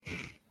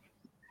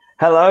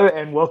Hello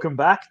and welcome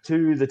back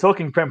to the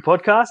Talking Prem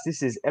podcast.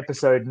 This is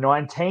episode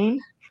 19.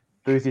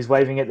 Booth is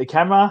waving at the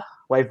camera.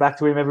 Wave back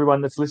to him,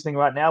 everyone that's listening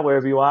right now,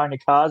 wherever you are, in your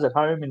cars, at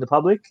home, in the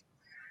public.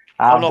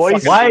 I'm not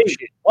Boys,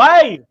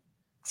 wave!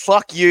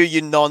 Fuck you,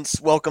 you nonce.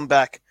 Welcome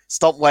back.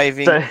 Stop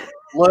waving.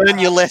 Learn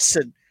your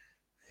lesson.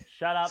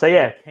 Shut up,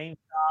 you keen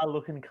star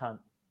looking cunt.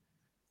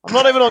 I'm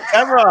not even on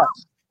camera.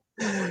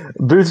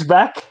 Booth's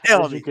back,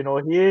 Tell as me. you can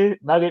all hear.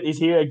 Nugget is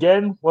here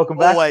again. Welcome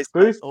back, Always,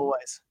 Booth. mate,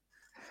 always.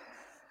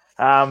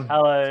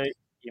 Hello,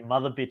 you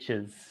mother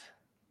bitches.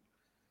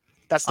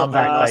 That's not I'm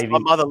very back, nice. baby. My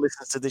mother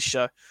listens to this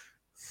show.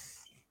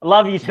 I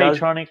love you, Does-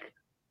 T-Tronic.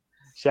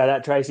 Shout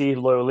out Tracy,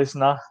 loyal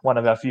listener, one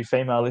of our few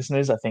female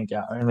listeners. I think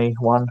our only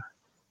one,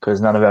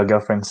 because none of our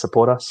girlfriends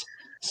support us.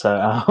 So,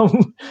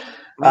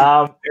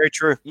 Very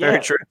true. yeah.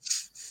 Very true.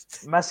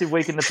 massive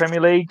week in the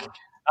Premier League.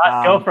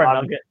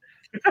 Girlfriend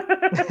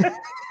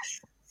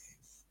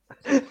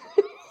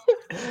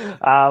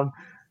nugget.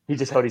 He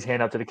just held his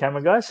hand up to the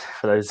camera, guys,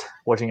 for those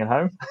watching at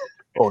home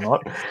or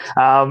not. This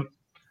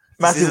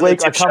Massive isn't week.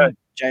 the tip show,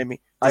 Jamie.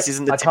 This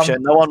isn't the I tip show.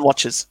 No one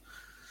watches.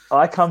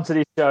 I come to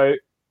this show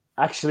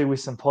actually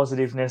with some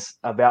positiveness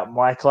about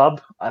my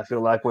club. I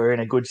feel like we're in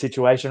a good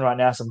situation right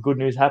now. Some good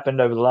news happened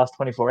over the last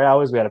 24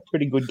 hours. We had a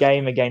pretty good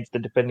game against the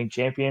defending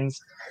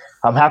champions.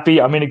 I'm happy.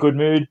 I'm in a good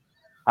mood.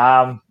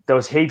 There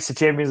was heaps of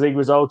Champions League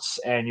results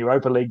and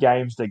Europa League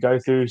games that go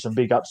through. Some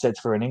big upsets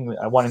for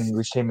one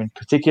English team in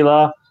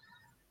particular.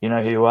 You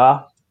know who you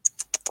are.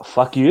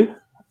 Fuck you,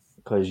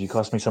 because you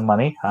cost me some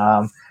money.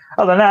 Other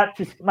than that,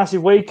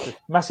 massive week,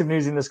 massive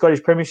news in the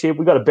Scottish Premiership.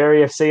 We've got a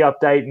Bury FC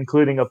update,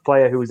 including a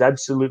player who is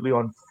absolutely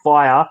on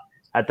fire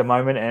at the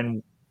moment,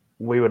 and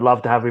we would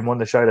love to have him on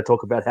the show to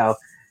talk about how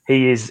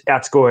he is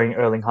outscoring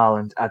Erling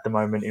Haaland at the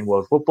moment in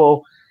world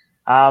football.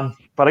 But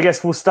I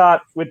guess we'll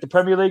start with the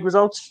Premier League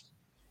results,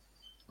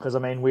 because, I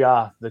mean, we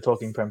are the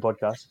Talking Prem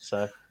podcast.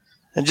 So,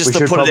 And just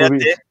to put it out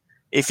there,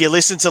 if you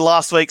listen to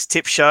last week's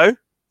tip show,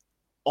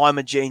 I'm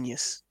a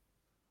genius.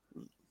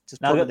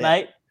 Just put Nugget, it out.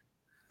 mate.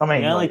 I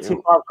mean, The only tip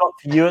I've got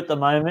for you at the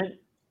moment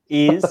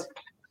is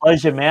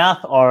close your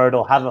mouth or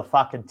it'll have a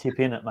fucking tip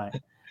in it, mate.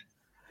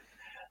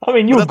 I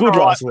mean, you were That's good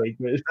all right. last week.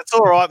 But... That's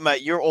all right,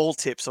 mate. You're all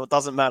tips, so it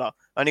doesn't matter.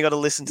 I only got to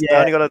listen to. Yeah. I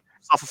only got to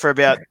suffer for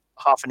about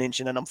half an inch,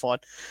 and then I'm fine.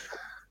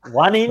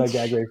 1 No inch,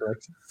 gag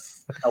reflex.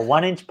 a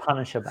 1 inch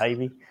punisher,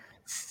 baby.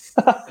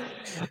 All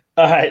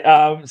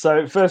right.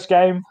 So first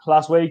game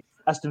last week,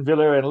 Aston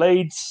Villa and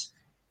Leeds.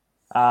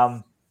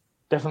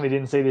 Definitely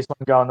didn't see this one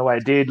going the way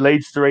it did.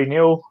 Leeds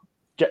 3-0.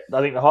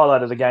 I think the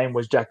highlight of the game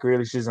was Jack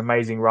Grealish's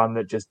amazing run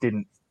that just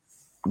didn't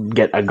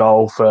get a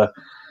goal for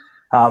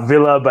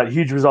Villa, but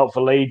huge result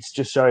for Leeds.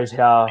 Just shows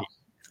how.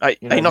 Are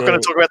you not going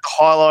to talk about the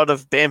highlight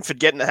of Bamford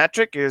getting the hat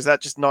trick, or is that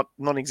just not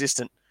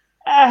non-existent?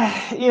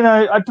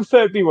 I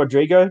prefer it to be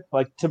Rodrigo.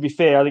 Like, to be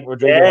fair, I think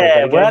Rodrigo. Yeah,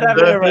 had what a better happened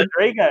to game.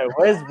 Rodrigo?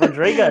 Where's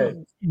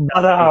Rodrigo?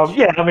 But,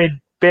 I mean,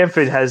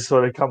 Bamford has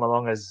sort of come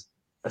along as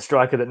a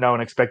striker that no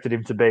one expected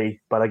him to be.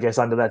 But I guess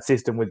under that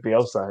system with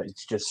Bielsa,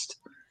 it's just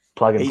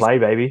plug and play,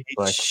 baby. He's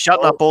Like,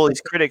 shutting up all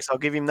his critics. I'll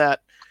give him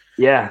that.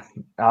 yeah,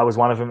 I was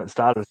one of them at the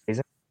start of the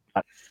season.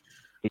 But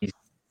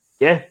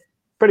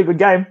pretty good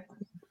game.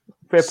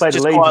 Fair play to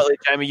Just Leeds. quietly,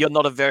 Jamie, you're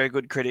not a very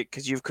good critic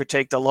because you've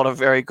critiqued a lot of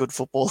very good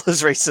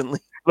footballers recently.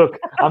 Look,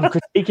 I'm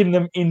critiquing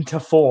them into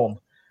form.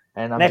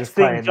 And I'm Next just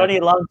thing, praying Johnny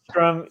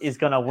Lundstrom is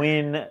going to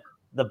win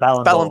the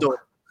Ballon Ballon d'Or.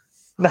 d'Or.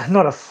 No,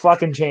 not a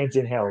fucking chance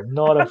in hell.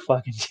 Not a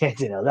fucking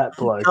chance in hell. That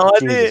bloke. No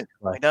Jesus idea.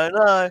 Christ. I don't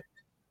know.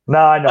 No,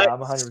 I know. Mate, I'm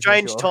 100%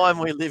 strange sure. time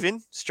we live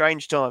in.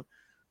 Strange time.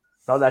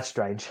 Not that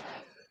strange.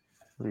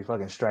 It'll be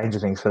fucking stranger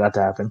things for that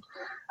to happen.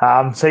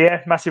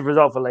 Massive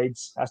result for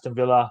Leeds. Aston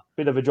Villa,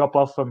 bit of a drop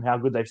off from how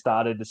good they've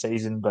started the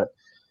season, but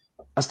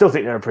I still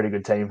think they're a pretty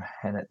good team,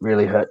 and it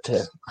really hurt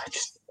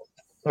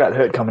that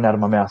hurt coming out of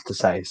my mouth to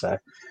say. So,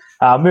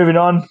 moving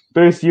on,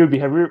 Booth, you'd be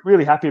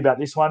really happy about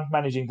this one,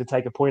 managing to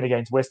take a point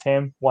against West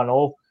Ham,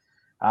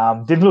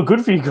 1-1. Didn't look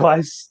good for you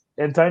guys,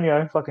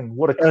 Antonio. Fucking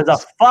what a. It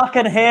was a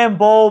fucking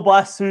handball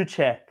by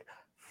Suchek.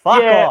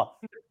 Fuck Yeah. off.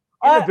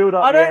 In the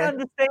build-up, I don't yeah.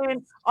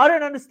 understand. I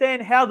don't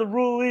understand how the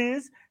rule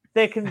is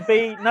there can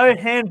be no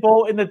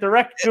handball in the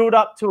direct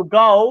build-up to a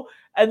goal,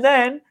 and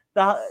then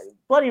the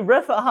bloody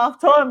ref at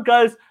halftime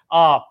goes,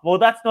 well,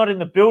 that's not in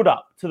the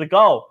build-up to the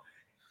goal.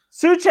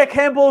 Suchek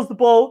handballs the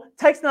ball,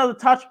 takes another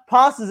touch,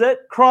 passes it,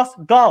 cross,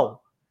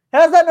 goal.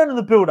 How's that not in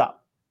the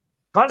build-up?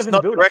 Kind of It's in the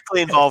not build-up.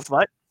 directly involved,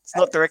 mate. It's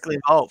not directly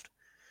involved.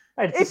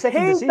 Hey, it's the If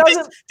second he assist.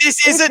 doesn't,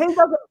 This isn't.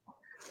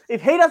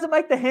 if he doesn't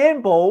make the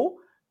handball,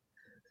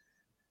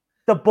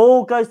 the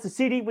ball goes to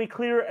City, we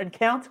clear it and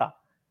counter.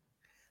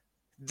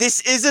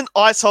 This isn't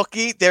ice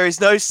hockey. There is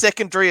no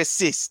secondary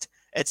assist.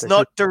 It's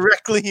not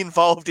directly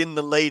involved in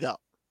the lead-up.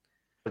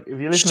 If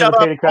you listen Shut to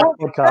the up. Peter Crouch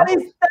podcast,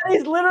 That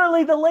is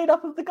literally the lead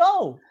up of the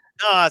goal.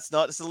 No, it's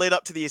not. It's the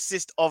lead-up to the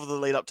assist of the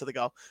lead-up to the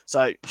goal.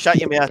 So shut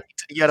your mouth.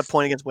 You had a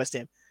point against West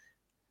Ham.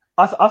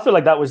 I feel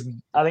like that was,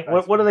 I think,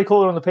 what do they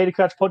call it on the Peter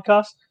Crouch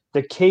podcast?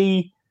 The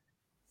key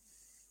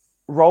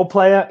role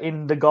player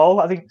in the goal.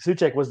 I think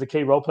Souček was the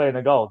key role player in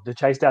the goal to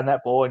chase down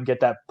that ball and get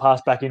that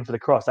pass back in for the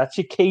cross. That's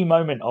your key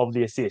moment of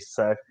the assist.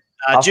 So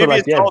I feel Julius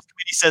like, yeah, Goals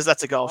Committee says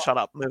that's a goal. Shut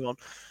up. Move on.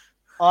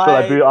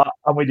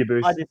 I'm with you,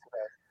 Booth. I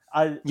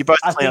disagree. You're both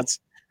I think- clowns.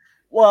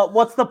 Well,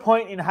 what's the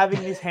point in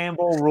having this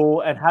handball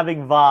rule and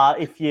having VAR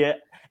if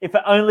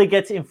it only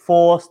gets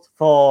enforced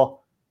for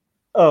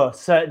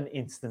certain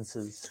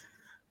instances?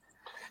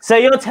 So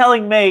you're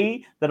telling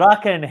me that I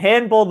can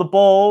handball the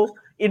ball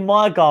in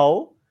my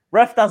goal,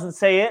 ref doesn't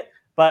see it,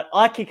 but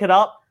I kick it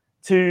up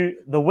to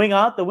the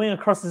winger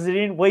crosses it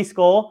in, we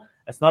score.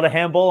 It's not a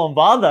handball on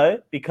VAR though,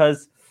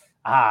 because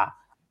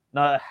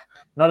no,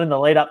 not in the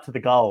lead up to the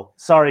goal.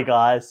 Sorry,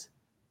 guys.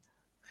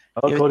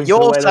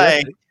 You're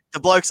saying the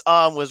bloke's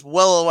arm was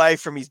well away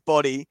from his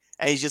body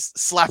and he just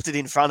slapped it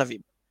in front of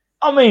him.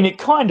 I mean, it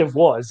kind of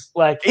was.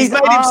 Like He's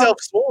made himself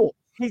small.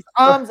 His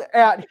arm's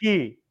out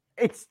here.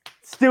 It's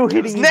still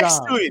hitting his next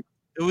arm. to him.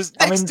 It was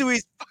next to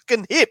his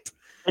fucking hip.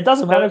 It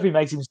doesn't matter if he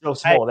makes himself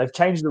small. They've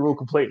changed the rule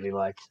completely.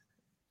 Like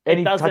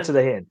any touch of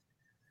the hand.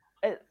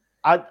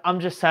 I'm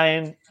just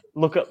saying,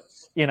 look at,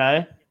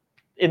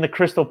 in the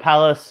Crystal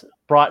Palace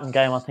Brighton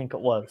game, I think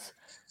it was,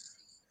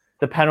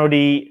 the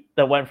penalty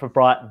that went for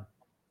Brighton.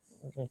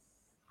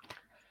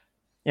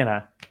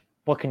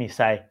 What can you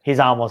say? His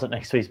arm wasn't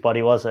next to his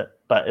body, was it?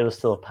 But it was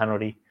still a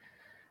penalty.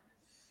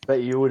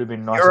 But you would have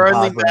been nice. You're and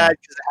only hard mad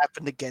because it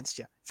happened against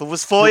you. If it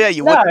was for you,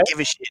 you wouldn't give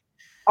a shit.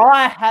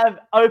 I have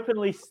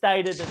openly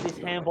stated that this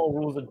handball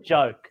rule is a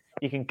joke.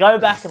 You can go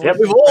back and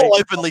listen. We've all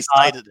openly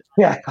stated it.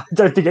 Yeah, I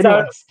don't think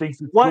anyone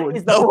thinks it's what good.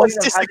 is the No point one's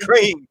of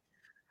disagreeing.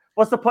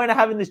 What's the point of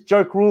having this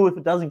joke rule if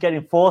it doesn't get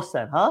enforced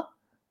then, huh?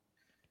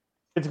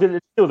 It's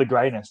still the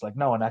greyness. Like,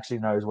 no one actually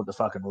knows what the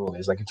fucking rule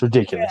is. Like, it's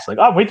ridiculous. Like,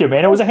 I'm with you,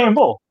 man. It was a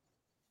handball.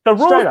 The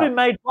rule's been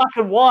made black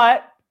and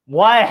white.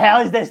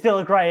 How is there still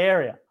a grey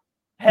area?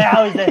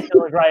 How is there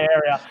still a grey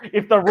area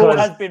if the rule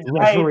has been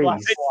made black and It's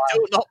white?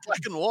 still not black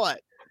and white.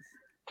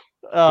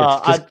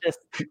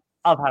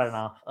 I've had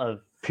enough of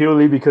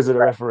purely because of the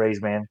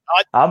referees, man.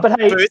 But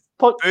hey,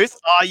 Booth,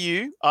 are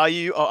you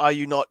or are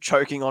you not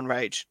choking on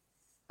rage?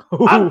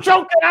 I'm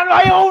choking on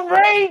my own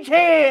rage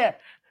here.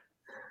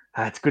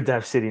 It's good to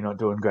have City not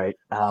doing great.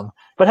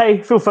 But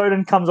hey, Phil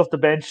Foden comes off the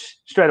bench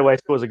straight away,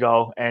 scores a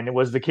goal, and it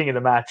was the king of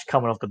the match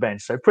coming off the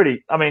bench. So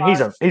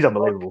he's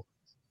unbelievable.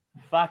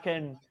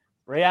 Fucking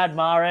Riyad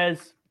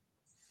Mahrez,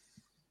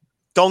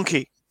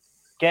 Donkey.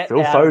 Get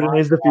Phil out Foden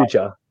is the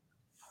future.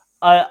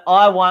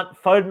 I want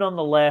Foden on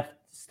the left,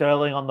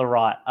 Sterling on the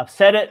right. I've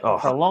said it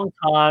for a long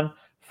time.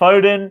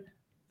 Foden,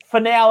 for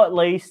now at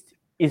least,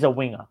 is a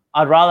winger.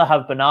 I'd rather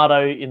have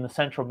Bernardo in the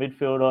central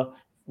midfield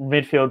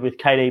with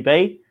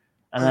KDB,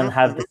 and then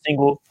have the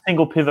single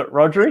pivot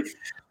Rodri.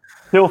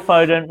 Phil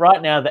Foden,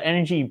 right now, the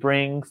energy he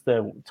brings,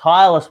 the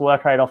tireless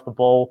work rate off the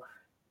ball,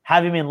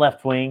 have him in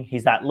left wing.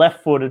 He's that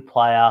left-footed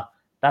player.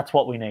 That's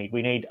what we need.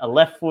 We need a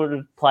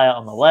left-footed player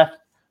on the left,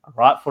 a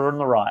right-footer on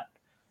the right.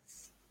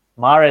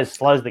 Mahrez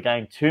slows the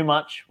game too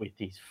much with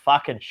these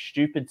fucking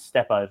stupid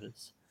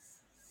step-overs.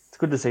 It's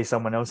good to see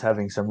someone else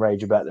having some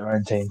rage about their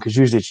own team, because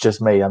usually it's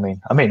just me. I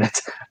mean,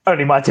 it's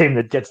only my team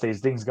that gets these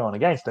things going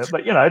against it.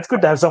 But, it's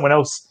good to have someone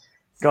else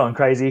going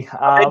crazy.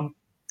 I'm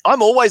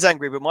always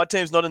angry, but my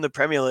team's not in the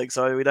Premier League,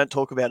 so we don't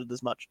talk about it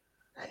as much.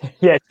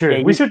 Yeah, true.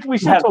 Yeah, we should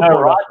have talk no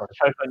more right about to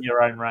choke on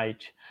your own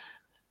rage.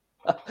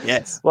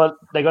 Yes. Well,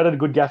 they got a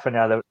good gaffer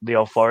now, the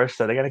old Forest,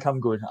 so they're going to come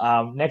good.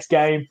 Next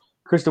game,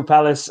 Crystal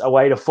Palace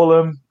away to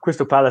Fulham.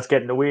 Crystal Palace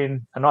getting the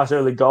win. A nice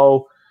early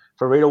goal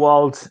for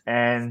Riedewald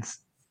and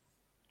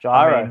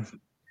Gyro.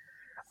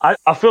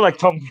 I feel like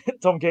Tom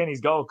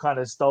Kearney's goal kind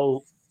of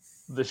stole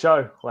the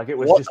show. Like it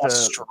was What just a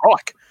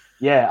strike.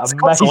 Yeah, it's a amazing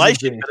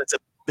consolation, finish. but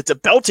it's a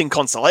belting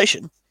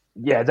consolation.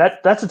 Yeah,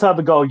 that's the type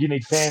of goal you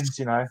need fans,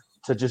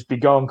 to just be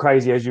going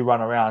crazy as you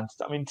run around.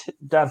 I mean,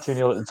 down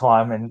 2-0 at the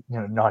time, and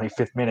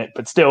 95th minute,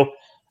 but still,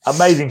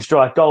 amazing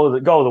strike, goal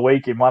of the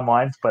week in my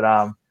mind. But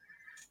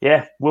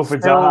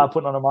Wilfried Zaha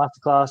putting on a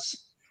masterclass.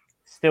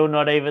 Still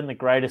not even the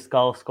greatest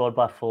goal scored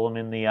by Fulham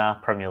in the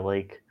Premier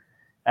League.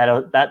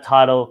 That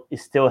title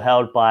is still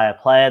held by a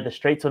player the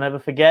streets will never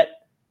forget,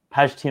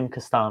 Pajtim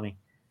Kastami.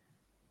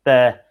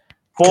 The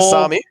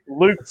ball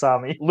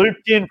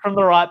looped in from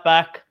the right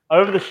back,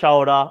 over the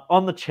shoulder,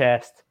 on the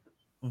chest,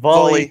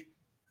 volley.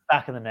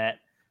 Back of the net.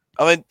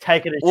 I mean,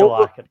 take it as you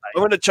like it, mate.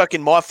 I'm going to chuck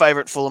in my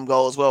favourite Fulham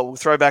goal as well. We'll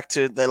throw back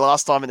to their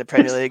last time in the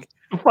Premier League.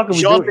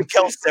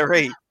 Jean-Michel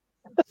Seri,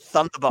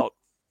 Thunderbolt.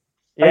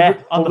 Yeah,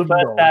 on the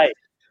first day.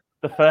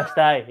 The first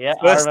day, yeah.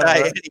 First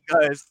day, and he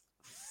goes,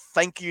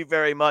 thank you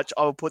very much.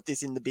 I will put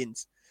this in the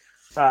bins.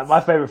 My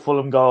favourite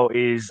Fulham goal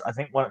is, I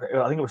think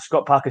it was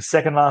Scott Parker's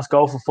second last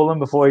goal for Fulham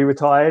before he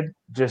retired.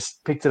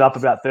 Just picked it up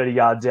about 30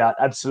 yards out.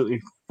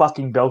 Absolutely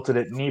fucking belted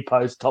it near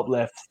post, top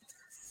left.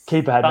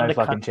 Keeper had no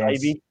fucking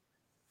chance. Baby.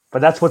 But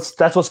that's what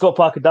Scott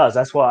Parker does.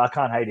 That's why I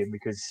can't hate him,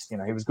 because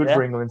he was good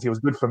for England. He was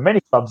good for many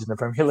clubs in the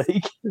Premier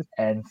League,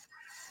 and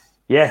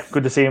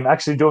good to see him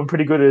actually doing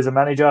pretty good as a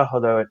manager.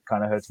 Although it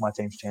kind of hurts my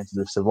team's chances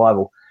of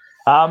survival.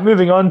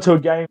 Moving on to a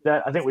game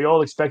that I think we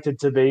all expected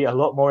to be a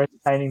lot more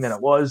entertaining than it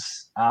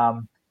was.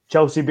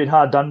 Chelsea a bit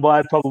hard done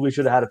by. Probably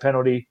should have had a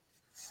penalty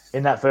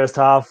in that first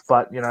half.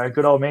 But,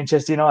 good old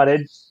Manchester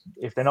United,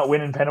 if they're not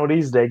winning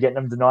penalties, they're getting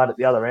them denied at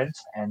the other end.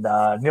 And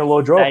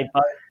 0-0 draw. They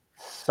both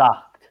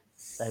sucked.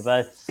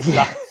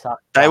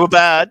 Sucked. They were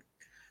bad.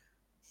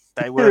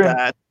 They were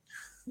bad.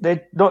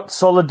 They're not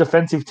solid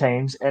defensive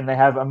teams, and they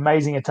have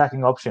amazing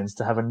attacking options.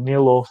 To have a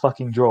 0-0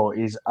 fucking draw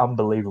is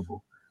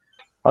unbelievable.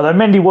 Although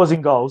Mendy was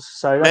in goals,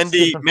 so that's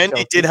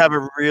Mendy did have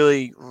a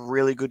really,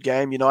 really good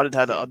game. United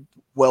had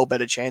well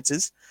better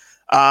chances.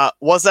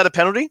 Was that a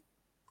penalty?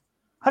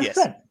 100%. Yes.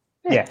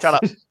 Yeah. Shut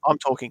up. I'm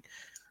talking.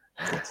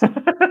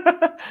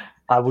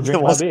 I will drink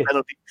It my was a beer.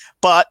 penalty,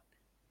 but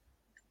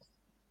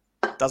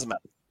doesn't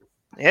matter.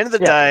 At the end of the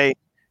day,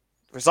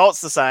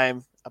 results the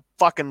same. A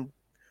fucking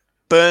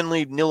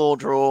Burnley 0-0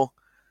 draw.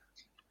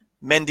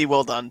 Mendy,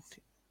 well done.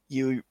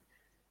 You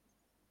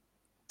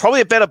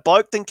probably a better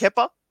bloke than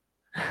Kepa.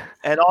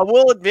 And I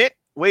will admit,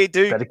 we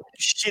do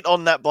shit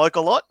on that bloke a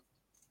lot.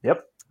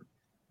 Yep.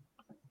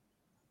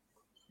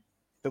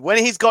 But when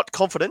he's got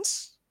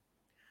confidence,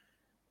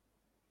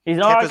 He's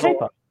an alright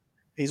keeper.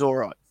 he's all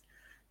right.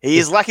 He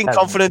is lacking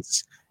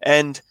confidence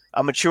and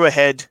a mature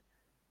head.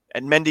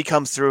 And Mendy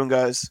comes through and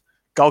goes,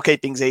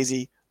 goalkeeping's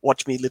easy.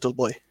 Watch me, little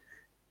boy.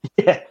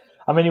 Yeah.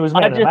 I mean, he was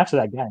man of the match of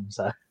that game.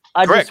 So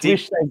I just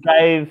wish they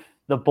gave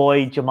the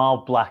boy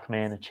Jamal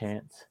Blackman a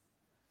chance.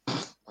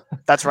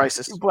 That's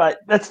racist. But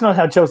that's not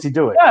how Chelsea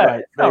do it.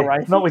 No,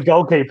 right? Not with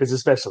goalkeepers,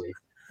 especially.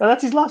 But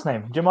that's his last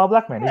name, Jamal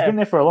Blackman. He's been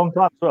there for a long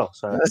time as well.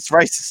 So that's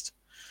racist.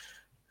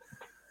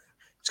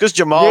 It's because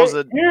Jamal's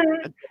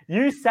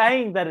you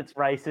saying that it's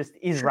racist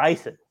is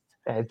racist.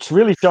 It's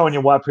really showing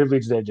your white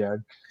privilege there,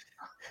 Jared.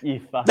 You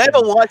fucking Name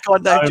a white guy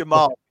named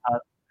Jamal.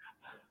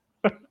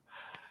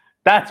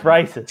 That's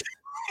racist.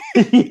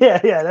 yeah,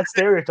 that's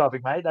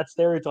stereotyping, mate. That's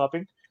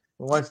stereotyping.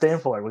 We won't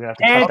stand for it. We're going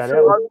to have to cut that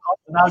out.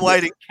 I'm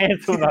waiting.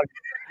 Cancel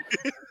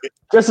Nugget.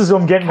 Just as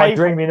I'm getting my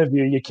dream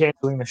interview, you're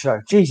cancelling the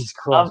show. Jesus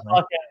Christ,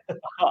 man.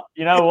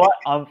 You know what?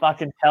 I'm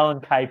fucking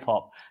telling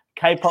K-pop.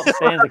 K-pop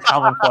fans are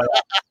coming for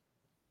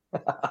you.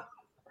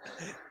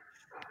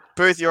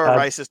 Booth, you're a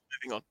racist.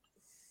 Moving on.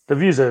 The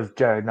views of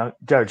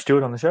Jared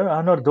Stewart on the show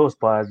are not endorsed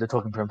by the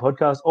Talking Prem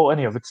podcast or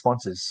any of its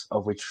sponsors,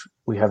 of which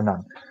we have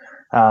none.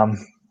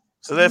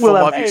 So therefore,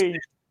 my views.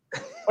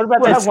 What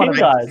about those two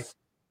guys?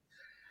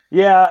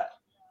 Yeah,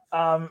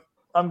 I'm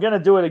going to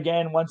do it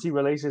again once he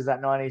releases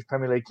that 90s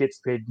Premier League kits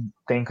thing,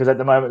 because at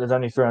the moment there's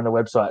only 3 on the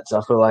website. So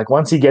I feel like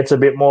once he gets a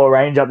bit more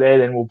range up there,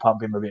 then we'll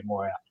pump him a bit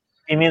more out.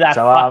 Give me that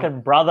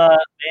fucking brother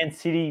Man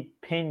City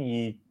pin,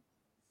 you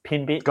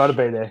pin bitch. Got to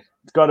be there.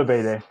 It's got to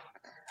be there.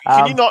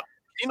 Can you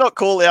not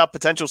call our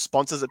potential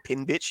sponsors a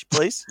pin bitch,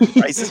 please?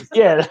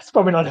 Yeah, that's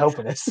probably not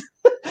helping us.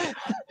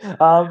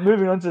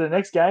 Moving on to the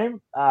next game.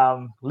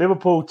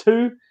 Liverpool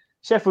 2,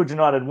 Sheffield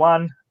United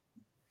 1.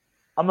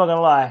 I'm not going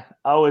to lie.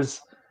 I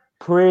was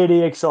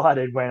pretty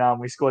excited when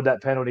we scored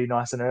that penalty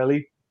nice and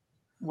early.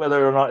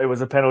 Whether or not it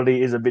was a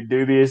penalty is a bit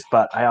dubious,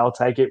 but hey, I'll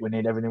take it. We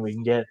need everything we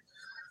can get.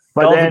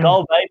 But then,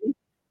 goal, baby.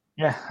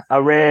 Yeah,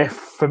 a rare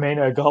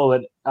Firmino goal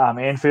at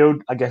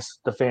Anfield. I guess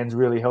the fans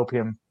really help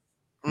him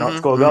not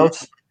score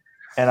goals.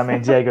 And I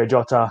mean, Diego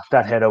Jota,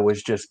 that header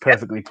was just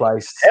perfectly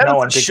placed. How no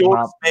one does a picked him short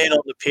up. man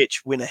on the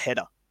pitch win a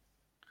header?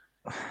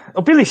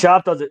 Well, Billy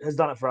Sharp has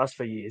done it for us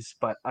for years,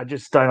 but I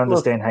just don't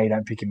understand how you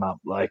don't pick him up.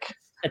 Like,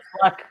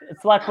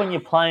 it's like when you're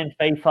playing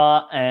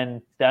FIFA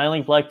and the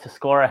only bloke to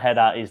score a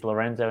header is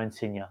Lorenzo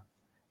Insigne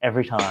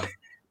every time.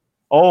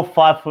 All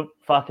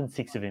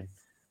 5'6" of him.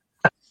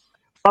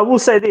 I will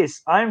say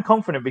this: I am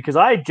confident because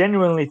I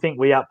genuinely think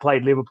we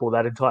outplayed Liverpool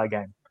that entire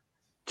game.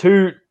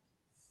 2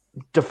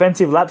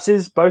 defensive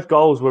lapses, both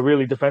goals were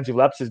really defensive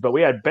lapses, but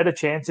we had better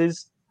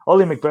chances.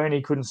 Ollie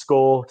McBurney couldn't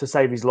score to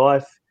save his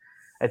life.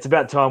 It's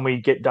about time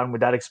we get done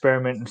with that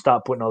experiment and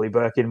start putting Ollie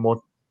Burke in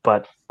more.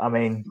 But I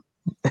mean,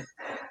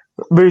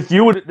 Booth,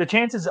 the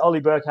chances Ollie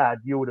Burke had,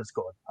 you would have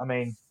scored. I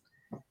mean,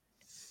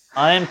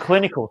 I am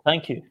clinical.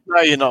 Thank you.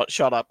 No, you're not.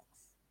 Shut up.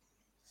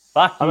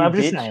 Fuck you, I'm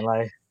bitch. just saying,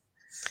 like,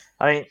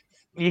 I mean,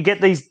 you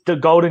get the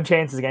golden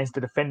chances against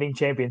the defending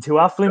champions who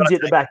are flimsy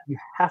at the back. You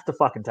have to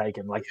fucking take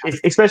them. Like,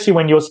 especially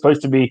when you're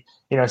supposed to be,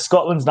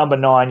 Scotland's number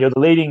 9. You're the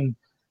leading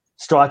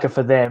striker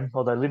for them.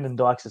 Although Lyndon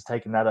Dykes has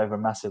taken that over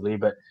massively,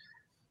 but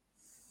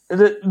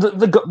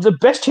the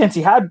best chance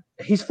he had,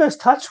 his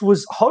first touch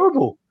was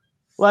horrible.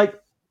 Like,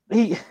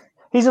 he's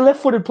a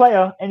left-footed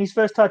player, and his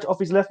first touch off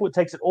his left foot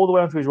takes it all the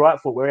way onto his right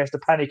foot, where he has to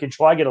panic and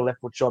try to get a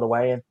left foot shot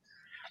away. And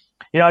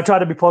I tried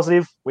to be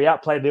positive. We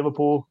outplayed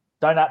Liverpool.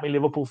 Don't at me,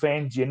 Liverpool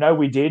fans.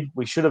 We did.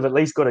 We should have at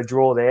least got a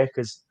draw there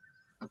because,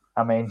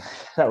 I mean,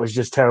 that was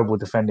just terrible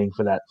defending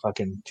for that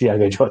fucking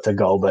Thiago Jota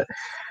goal. But,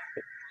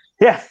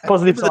 yeah,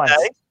 positive signs.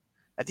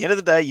 At the end of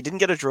the day, you didn't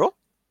get a draw.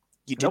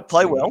 You did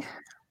play well.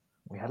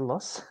 We had a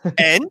loss.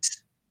 And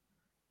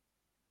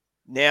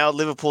now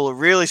Liverpool are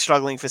really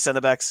struggling for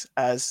centre-backs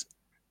as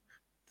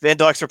Van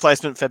Dijk's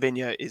replacement,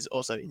 Fabinho, is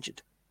also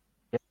injured.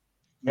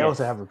 They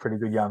also have a pretty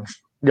good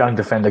young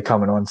defender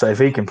coming on. So if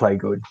he can play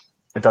good,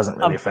 it doesn't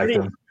really affect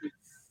them.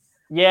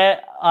 Yeah,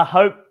 I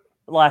hope,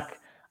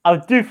 I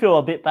do feel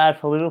a bit bad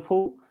for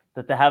Liverpool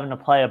that they're having to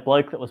play a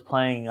bloke that was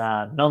playing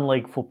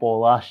non-league football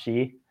last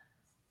year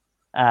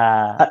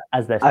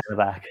as their centre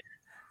back.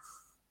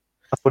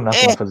 I put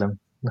nothing for them.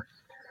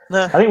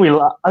 No. I think we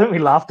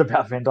laughed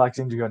about Van Dijk's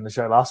injury on the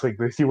show last week,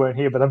 Booth. You weren't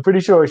here, but I'm pretty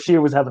sure Shear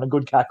was having a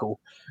good cackle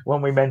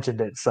when we mentioned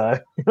it. So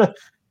we're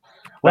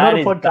not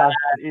a podcast.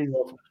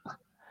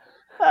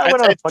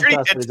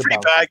 It's pretty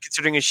bad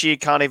considering a Shear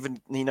can't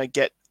even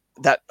get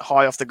that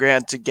high off the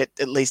ground to get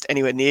at least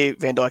anywhere near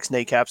Van Dijk's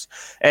kneecaps.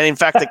 And in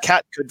fact, the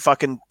cat could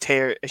fucking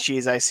tear a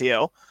Shear's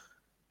ACL.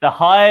 The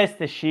highest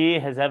the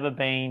Shear has ever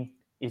been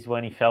is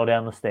when he fell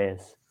down the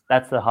stairs.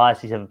 That's the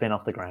highest he's ever been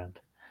off the ground.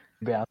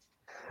 Yeah.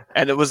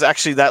 And it was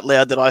actually that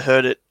loud that I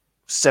heard it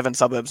 7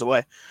 suburbs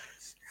away.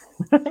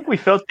 I think we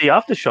felt the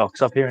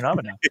aftershocks up here in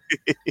Armadale.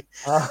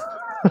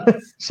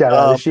 Shout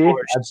out to Shear.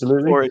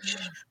 Absolutely.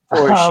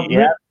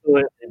 Yeah,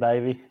 absolutely,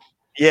 baby.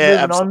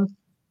 Yeah, moving on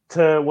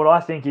to what I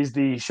think is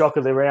the shock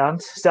of the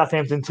round.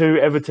 Southampton 2,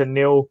 Everton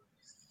 0.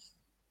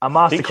 A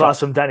masterclass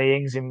from Danny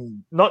Ings,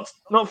 in not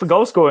for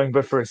goal scoring,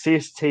 but for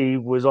assists. He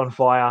was on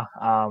fire.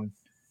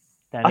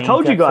 I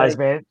told you guys,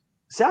 man,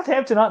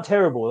 Southampton aren't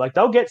terrible. Like,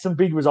 they'll get some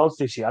big results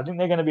this year. I think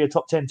they're going to be a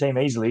top 10 team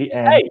easily.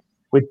 And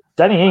with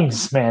Danny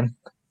Ings, man.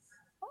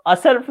 I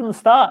said it from the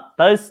start.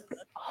 Those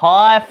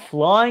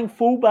high-flying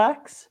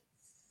fullbacks,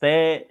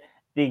 they're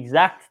the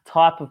exact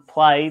type of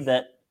play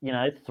that,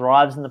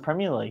 thrives in the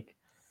Premier League.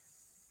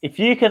 If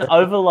you can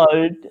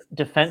overload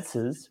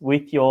defenses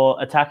with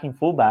your attacking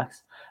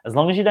fullbacks, as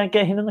long as you don't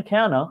get hit on the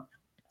counter,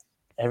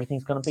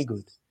 everything's going to be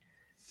good.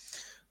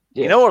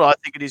 Yeah. You know what I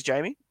think it is,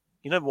 Jamie?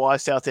 You know why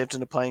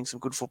Southampton are playing some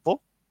good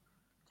football?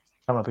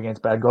 Come up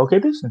against bad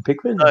goalkeepers and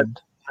Pickford? No,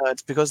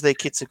 it's because their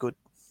kits are good.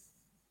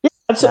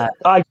 Yeah,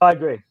 I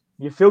agree.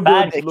 You feel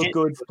good, you look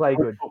good, play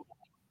good.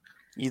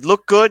 You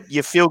look good,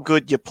 you feel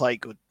good, you play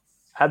good.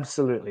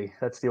 Absolutely.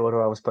 That's the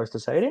order I was supposed to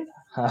say it in.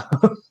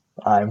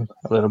 I'm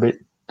a little bit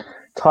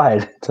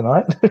tired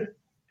tonight.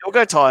 We'll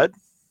go tired.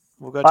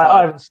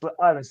 I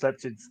haven't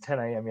slept since 10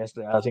 a.m.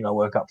 yesterday. I think I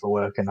woke up for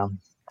work and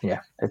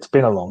it's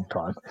been a long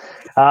time.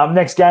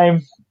 Next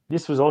game,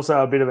 this was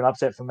also a bit of an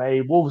upset for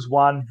me. Wolves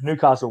won,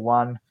 Newcastle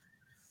won.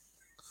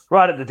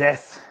 Right at the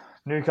death,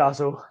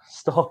 Newcastle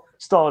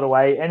stole it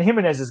away. And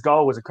Jimenez's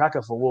goal was a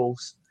cracker for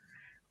Wolves.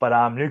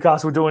 But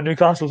Newcastle doing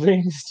Newcastle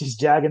things, just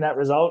jagging that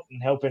result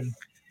and helping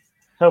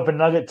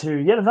Nugget to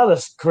yet another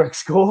correct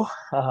score.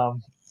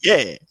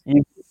 Yeah.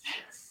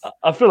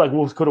 I feel like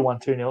Wolves could have won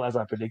 2-0 as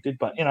I predicted,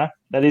 but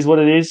that is what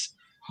it is.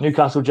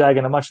 Newcastle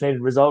jagging a much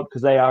needed result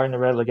because they are in the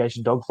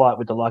relegation dogfight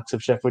with the likes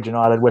of Sheffield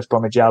United, West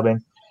Bromwich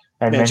Albion,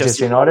 and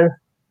Manchester United.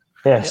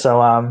 Yeah,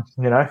 so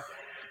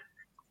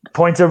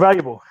points are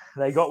valuable.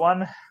 They got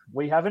one,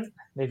 we haven't.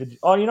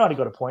 United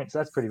got a point, so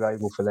that's pretty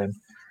valuable for them.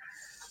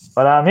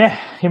 But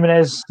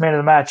Jimenez, man of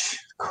the match,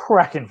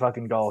 cracking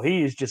fucking goal.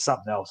 He is just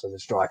something else as a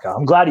striker.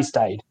 I'm glad he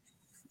stayed,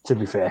 to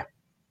be fair.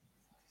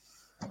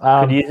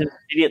 Could use him at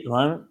City at the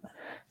moment.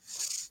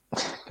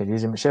 Could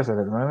use him at Sheffield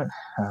at the moment.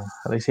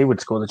 At least he would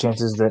score the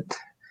chances that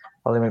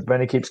Ollie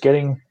McBurney keeps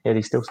getting, yet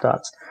he still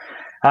starts.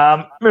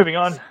 Moving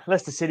on,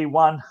 Leicester City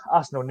 1,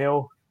 Arsenal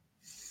 0.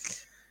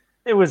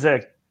 It was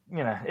it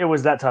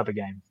was that type of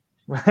game.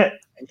 I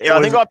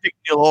think I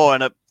picked 0-0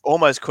 and it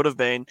almost could have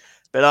been.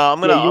 But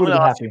I'm gonna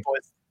ask you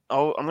boys.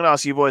 I'm gonna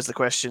ask you boys the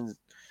question.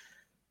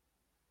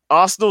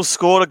 Arsenal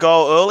scored a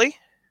goal early,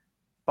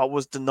 but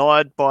was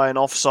denied by an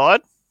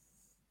offside.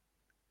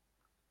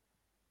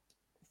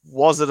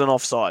 Was it an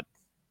offside?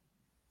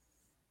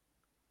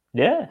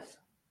 Yes.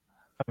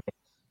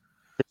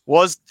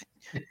 Was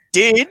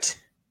the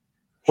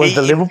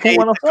Liverpool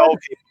one offside?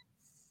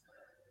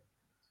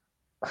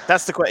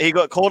 That's the question. He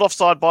got called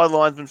offside by the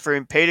linesman for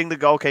impeding the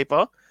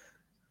goalkeeper.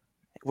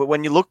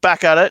 When you look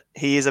back at it,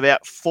 he is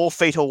about 4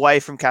 feet away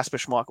from Kasper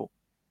Schmeichel.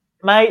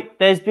 Mate,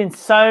 there's been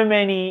so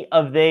many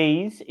of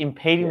these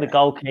impeding the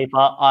goalkeeper.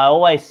 I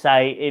always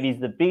say it is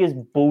the biggest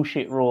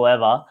bullshit rule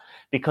ever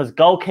because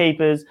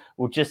goalkeepers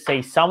will just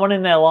see someone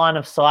in their line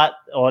of sight,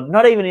 or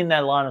not even in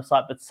their line of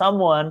sight, but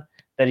someone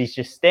that is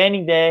just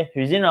standing there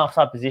who's in an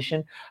offside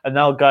position, and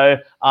they'll go,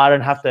 I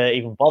don't have to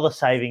even bother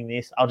saving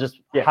this. I'll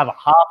just have a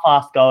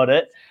half-assed go at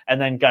it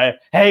and then go,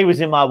 hey, he was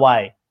in my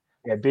way.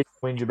 Yeah, bitch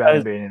whinge about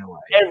him being in the way.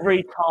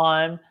 Every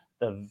time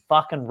the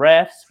fucking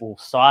refs will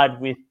side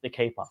with the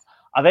keeper.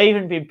 I've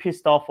even been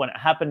pissed off when it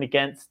happened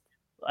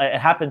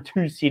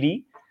to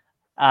City.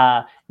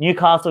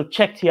 Newcastle,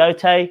 Cheick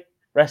Tiote,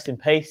 rest in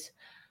peace,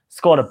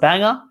 scored a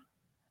banger,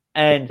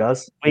 and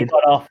we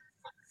got off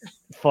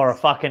for a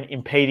fucking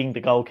impeding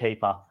the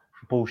goalkeeper.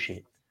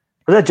 Bullshit.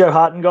 Was that Joe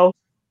Harton goal?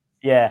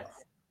 Yeah.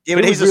 Yeah,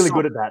 but he's really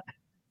good at that.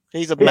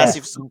 He's a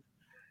massive...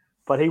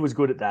 But he was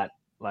good at that.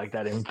 Like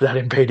that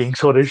impeding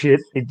sort of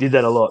shit. He did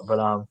that a lot. But,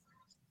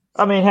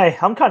 I mean, hey,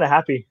 I'm kind of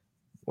happy.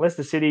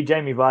 Leicester City,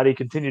 Jamie Vardy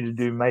continue to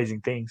do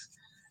amazing things.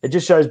 It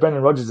just shows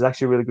Brendan Rodgers is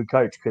actually a really good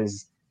coach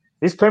because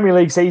this Premier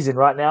League season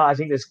right now, I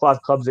think there's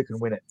 5 clubs that can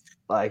win it.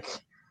 Like,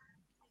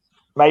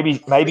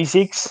 maybe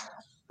 6.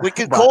 We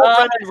can call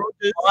Brendan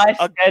Rodgers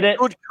a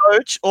good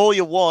coach all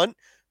you want,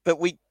 but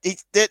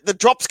the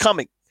drop's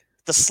coming.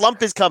 The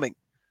slump is coming.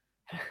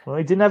 Well,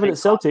 he didn't have it at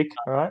Celtic,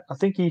 all right? I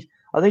think he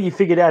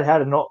figured out how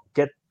to not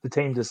get the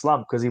team to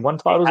slump because he won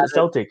titles at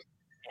Celtic.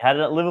 He had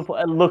it at Liverpool.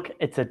 And look,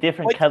 it's a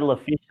different kettle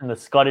of fish in the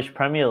Scottish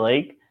Premier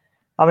League.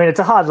 I mean, it's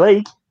a hard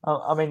league.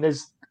 I mean,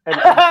 there's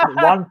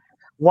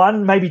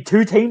one, maybe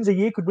two teams a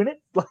year could win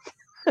it. Like,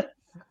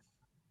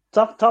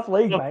 tough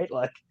league, mate.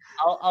 Like,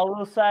 I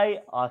will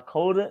say I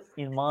called it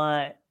in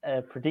my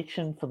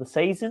prediction for the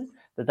season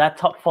that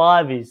top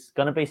 5 is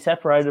going to be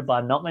separated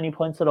by not many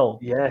points at all.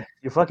 Yeah,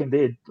 you fucking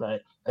did.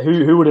 Like,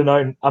 who would have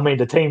known? I mean,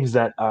 the teams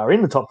that are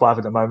in the top 5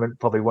 at the moment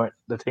probably weren't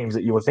the teams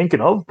that you were thinking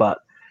of, but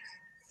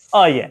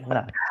oh yeah,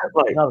 no.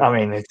 Like, I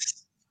mean,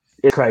 it's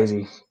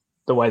crazy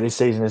the way this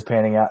season is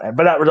panning out.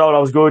 But that result, I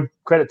was good.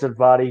 Credit to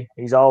Vardy.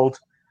 He's old,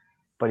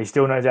 but he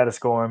still knows how to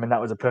score him, and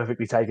that was a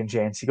perfectly taken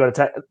chance. You got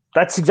to take.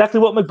 That's exactly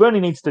what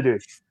McBurney needs to do.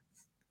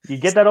 You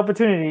get that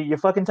opportunity, you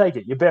fucking take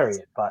it. You bury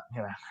it, but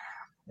you know.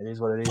 It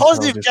is what it is.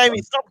 Positive,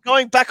 Jamie. Stop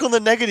going back on the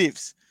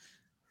negatives.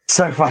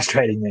 So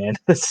frustrating, man.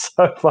 It's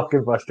so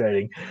fucking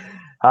frustrating.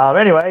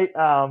 Anyway,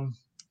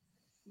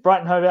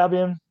 Brighton Hove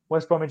Albion,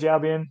 West Bromwich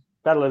Albion,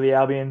 Battle of the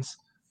Albions.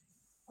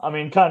 I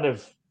mean, kind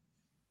of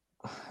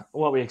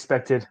what we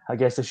expected, I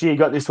guess. Ashia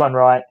got this one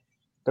right.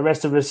 The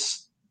rest of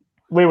us,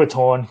 we were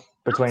torn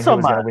between who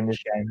was going to win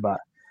this game. But,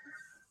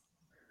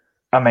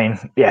 I mean,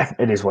 yeah,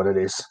 it is what it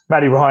is.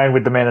 Matty Ryan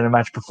with the man of the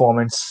match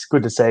performance.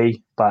 Good to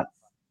see, but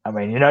I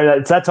mean, you know,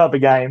 it's that type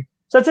of game.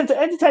 So it's an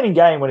entertaining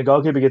game when a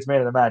goalkeeper gets man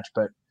of the match,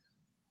 but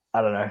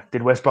I don't know.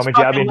 Did West Bromwich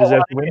Albion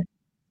deserve to win?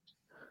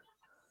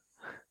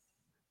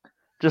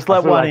 Just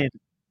let one in.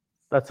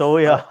 That's all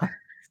we are.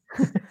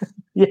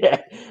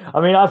 Yeah.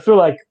 I mean, I feel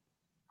like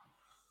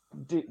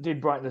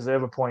did Brighton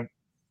deserve a point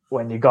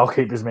when your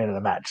goalkeeper's man of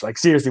the match? Like,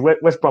 seriously,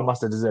 West Brom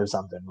must have deserved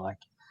something. Like,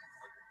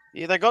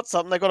 yeah, they got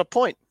something. They got a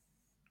point.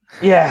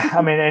 Yeah,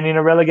 I mean, and in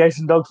a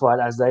relegation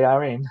dogfight, as they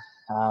are in,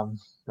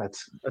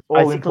 that's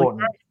all important.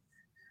 Great.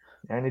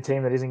 The only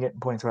team that isn't getting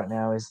points right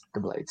now is the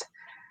Blades.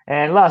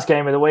 And last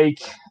game of the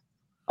week,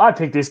 I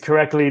picked this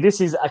correctly.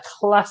 This is a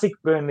classic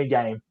Burnley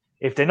game.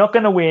 If they're not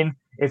going to win,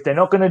 if they're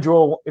not going to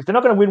draw, if they're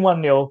not going to win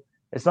 1-0,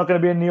 it's not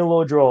going to be a nil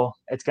or draw.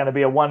 It's going to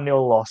be a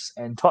 1-0 loss.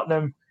 And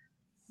Tottenham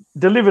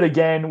delivered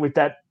again with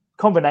that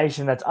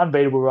combination that's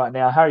unbeatable right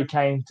now. Harry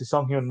Kane to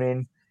Son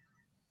Heung-min,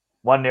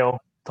 1-0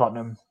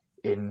 Tottenham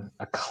in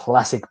a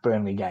classic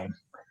Burnley game.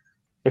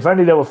 If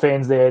only there were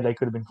fans there, they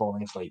could have been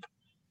falling asleep.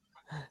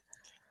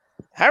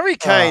 Harry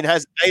Kane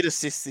has 8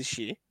 assists this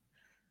year,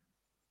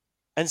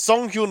 and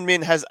Son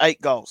Heung-min has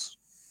 8 goals.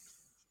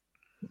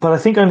 But I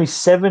think only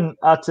 7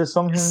 are to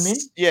Son Heung-min?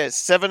 Yeah,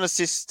 7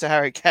 assists to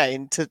Harry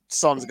Kane to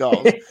Son's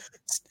goals.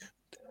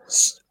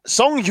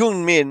 Son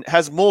Heung-min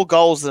has more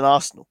goals than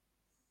Arsenal.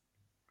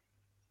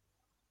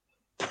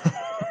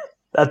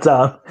 That's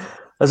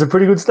a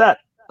pretty good stat.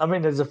 I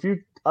mean, there's a few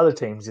other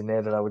teams in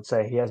there that I would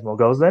say he has more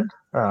goals than.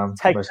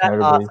 Take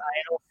that,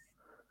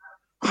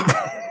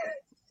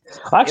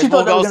 I actually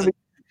thought that was going to be...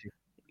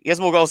 He has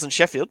more goals than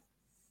Sheffield.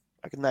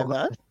 I can name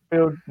that.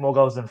 Sheffield, more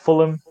goals than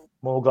Fulham,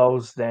 more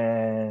goals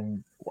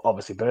than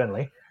obviously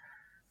Burnley.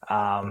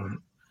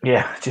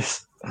 Yeah,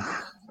 just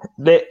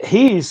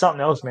he is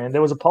something else, man.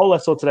 There was a poll I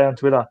saw today on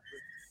Twitter.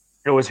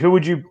 It was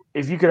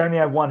if you could only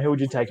have one, who would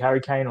you take, Harry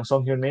Kane or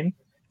Son Heung-min?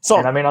 Son.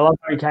 And I mean, I love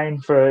Harry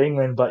Kane for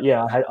England, but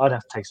yeah, I'd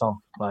have to take Son.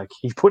 Like,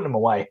 he's putting him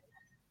away.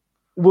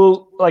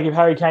 If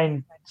Harry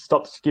Kane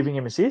stops giving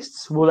him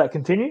assists, will that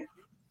continue?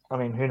 I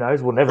mean, who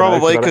knows? We'll never know.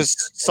 Probably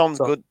because Son's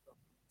good.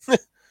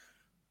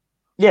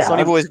 Yeah,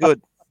 Sonny Boy's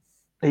good.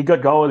 He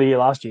got goal of the year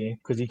last year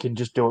because he can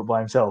just do it by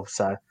himself.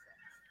 So,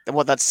 and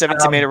that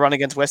 70-meter run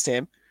against West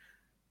Ham?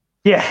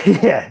 Yeah,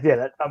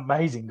 that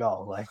amazing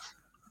goal.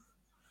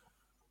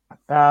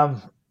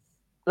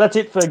 That's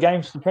it for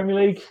games for the Premier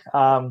League.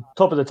 Top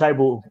of the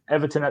table,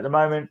 Everton at the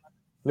moment.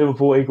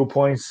 Liverpool equal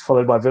points,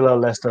 followed by Villa,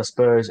 Leicester,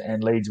 Spurs,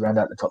 and Leeds round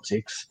out the top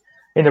 6.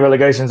 In the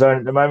relegation zone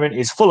at the moment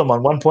is Fulham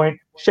on 1 point,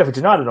 Sheffield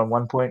United on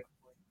 1 point,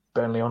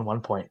 Burnley on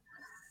 1 point.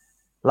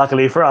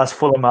 Luckily for us,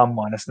 Fulham are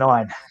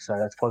 -9, so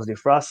that's positive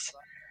for us.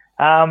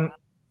 Do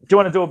you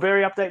want to do a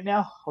Berry update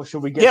now, or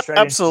should we get straight?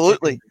 Yep,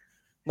 absolutely.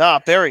 Nah,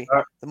 Berry.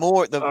 Right.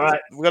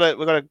 Right.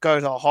 We gotta go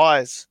to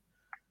highs.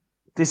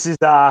 This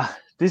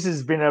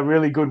has been a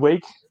really good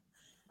week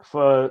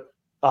for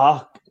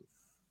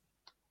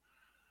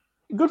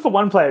good for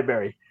one player at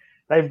Berry.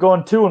 They've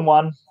gone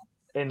 2-1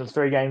 in the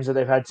 3 games that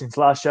they've had since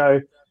last show.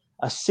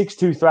 A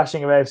 6-2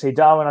 thrashing of AFC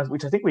Darwin,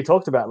 which I think we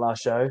talked about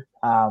last show.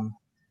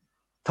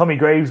 Tommy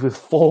Greaves with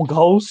 4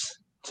 goals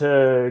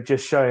to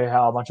just show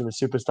how much of a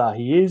superstar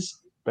he is.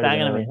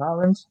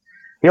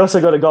 He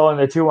also got a goal in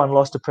the 2-1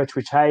 loss to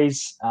Prestwich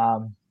Hayes.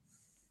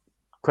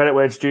 Credit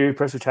where it's due.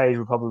 Prestwich Hayes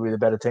were probably the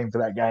better team for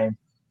that game.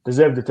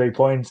 Deserved the 3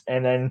 points.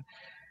 And then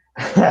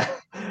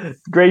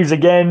Greaves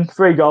again,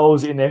 3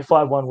 goals in their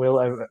 5-1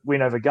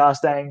 win over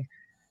Garstang.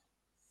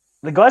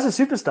 The guy's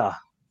a superstar.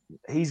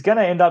 He's going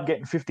to end up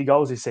getting 50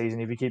 goals this season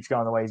if he keeps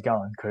going the way he's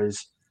going.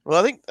 Well,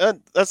 I think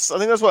that's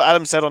what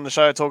Adam said on the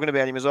show, talking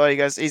about him as well. He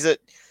goes,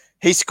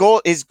 he's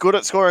good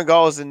at scoring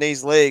goals in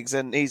these leagues,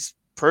 and he's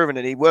proven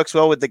it. He works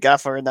well with the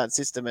gaffer in that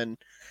system, and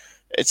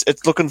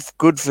it's looking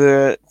good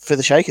for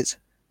the Shakers.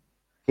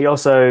 He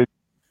also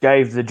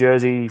gave the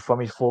jersey from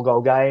his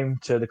 4-goal game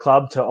to the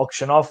club to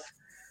auction off,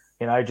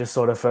 just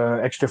sort of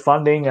for extra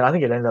funding. And I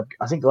think it ended up,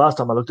 I think the last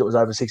time I looked, it was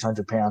over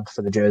 £600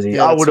 for the jersey.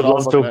 Yeah, I would have that's what I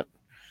was loved to.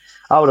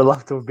 I would have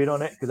loved to have bid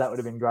on it because that would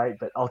have been great.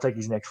 But I'll take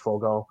his next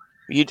 4-goal.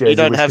 You jersey,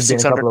 don't which have could be in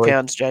a couple of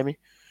 £600, Jamie.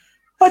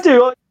 I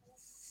do.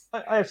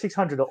 I have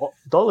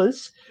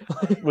 $600.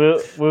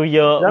 Will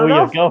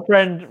your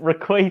girlfriend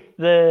release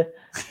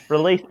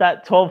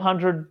that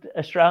 1,200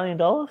 Australian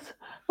dollars?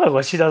 Well,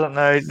 what she doesn't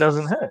know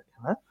doesn't hurt.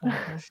 Huh?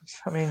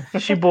 I mean,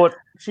 she bought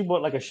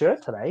like a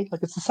shirt today.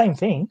 Like it's the same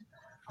thing,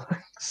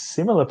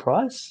 similar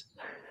price.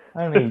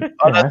 Only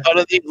I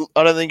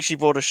don't think she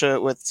bought a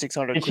shirt worth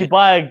 600. Did she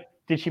buy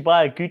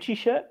a Gucci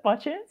shirt by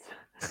chance?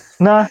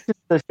 No, just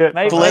a shirt.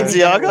 Maybe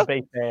Balenciaga? would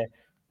be fair.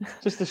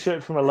 Just a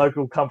shirt from a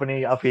local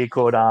company up here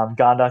called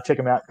Ganda. Check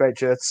them out. Great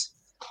shirts.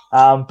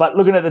 But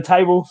looking at the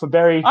table for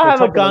Berry, I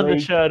have a Ganda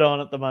shirt on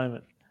at the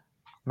moment.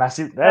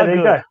 Massive. There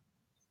you go.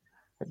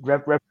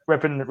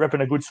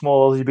 Repping a good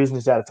small Aussie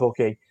business out of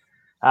Torquay.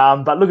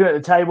 But looking at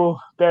the table,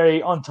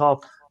 Berry on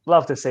top.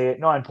 Love to see it.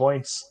 9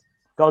 points.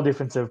 Goal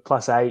difference of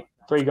 +8.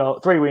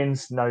 3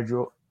 wins, no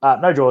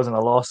draws and a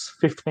loss.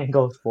 15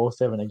 goals for,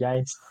 7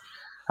 against.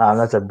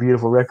 That's a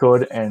beautiful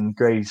record, and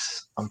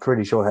Greaves, I'm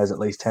pretty sure, has at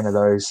least 10 of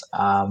those.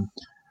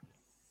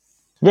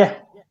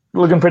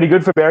 Looking pretty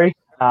good for Berry.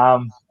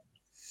 Going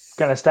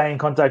to stay in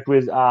contact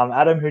with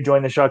Adam, who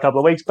joined the show a couple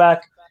of weeks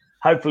back.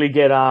 Hopefully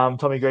get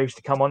Tommy Greaves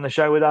to come on the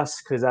show with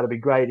us, because that'll be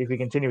great. If he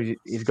continues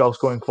his goal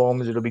scoring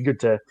forms, it'll be good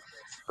to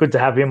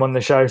have him on the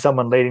show.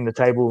 Someone leading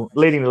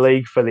the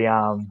league for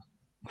the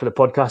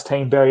podcast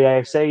team, Berry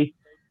AFC.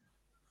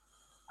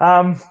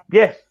 I'm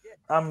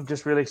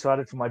just really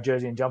excited for my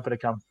jersey and jumper to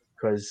come.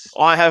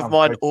 I have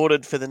mine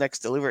ordered for the next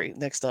delivery.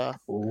 Next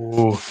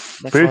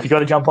Booth, you got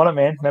to jump on it,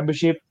 man.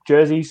 Membership,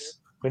 jerseys.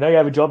 We know you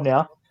have a job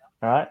now.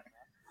 All right.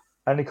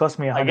 Only cost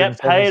me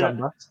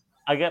 $170.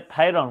 I get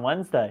paid on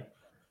Wednesday.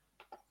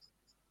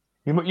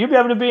 You'll be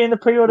able to be in the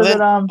pre-order.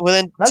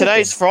 Then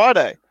today's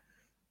Friday.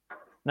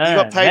 No, you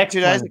got paid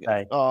 2 days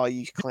Wednesday. ago. Oh,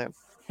 you clown.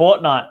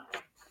 Fortnight,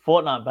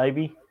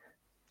 baby.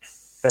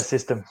 Best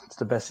system. It's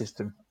the best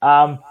system.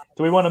 Do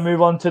we want to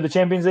move on to the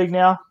Champions League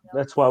now?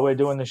 That's why we're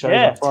doing the show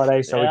on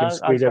Friday, so we can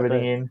squeeze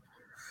everything in.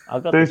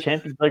 I've got the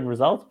Champions League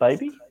results,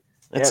 baby.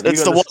 It's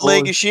the what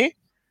league is she?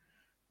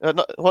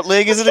 What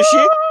league is it,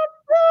 Ashi?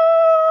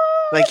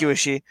 Thank you,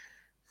 Ashi.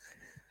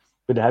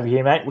 Good to have you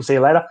here, mate. We'll see you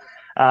later.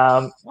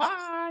 Bye.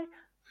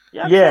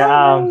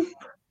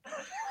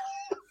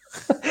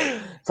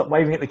 Stop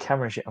waving at the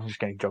camera. Shit. I'm just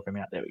going to drop him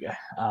out. There we go.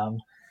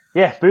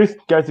 Booth,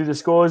 go through the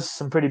scores.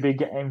 Some pretty big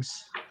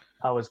games.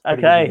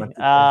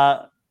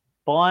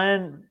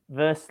 Bayern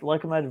versus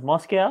Lokomotiv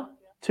Moscow,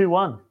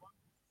 2-1.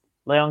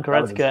 Leon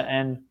Goretzka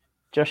and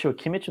Joshua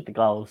Kimmich with the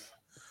goals.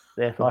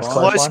 There for Bayern.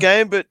 Close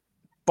game, but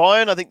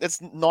Bayern, I think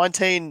that's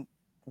 19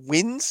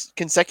 wins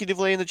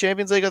consecutively in the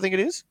Champions League, I think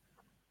it is.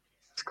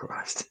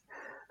 Christ.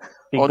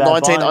 Or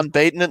 19 Bayern.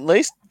 Unbeaten at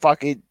least.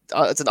 Fuck it.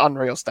 It's an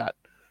unreal stat.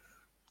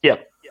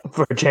 Yep.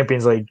 For a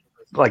Champions League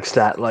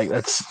stat,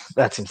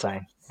 that's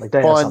insane.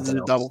 Bayern's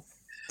a double.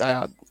 They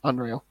are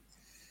unreal.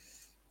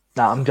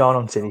 No, I'm going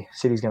on City.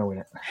 City's going to win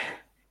it.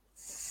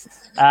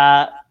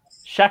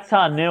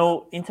 Shakhtar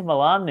 0, Inter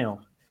Milan 0.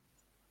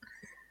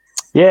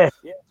 Yeah,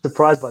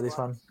 surprised by this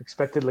one.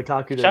 Expected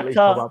Lukaku to at least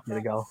pop up with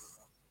a goal.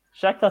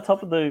 Shakhtar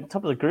top of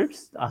the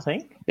groups, I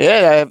think.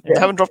 Yeah, they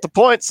haven't dropped a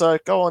point, so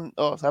go on.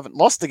 Haven't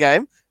lost the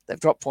game. They've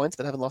dropped points,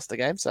 but haven't lost the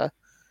game. So,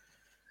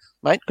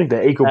 mate, I think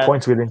they're equal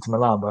points with Inter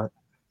Milan, but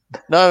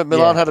no,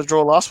 Milan had a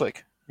draw last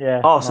week.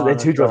 Yeah. Oh, so they're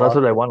 2 draws. I thought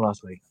they won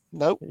last week.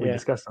 Nope. We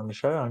discussed on the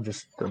show. I'm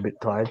just a bit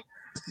tired.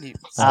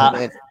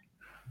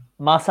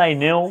 Marseille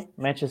 0,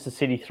 Manchester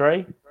City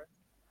 3.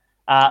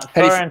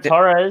 Ferran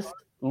Torres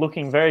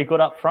looking very good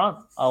up front.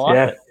 I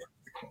like it.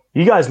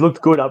 You guys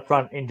looked good up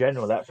front in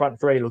general. That front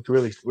three looked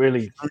really,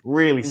 really,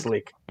 really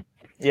slick.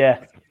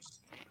 Yeah.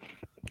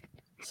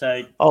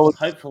 So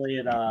hopefully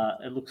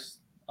it looks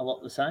a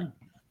lot the same.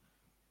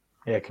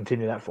 Yeah,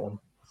 continue that form.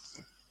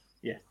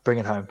 Yeah. Bring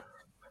it home.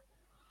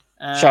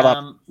 Shut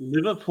up.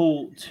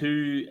 Liverpool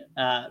 2,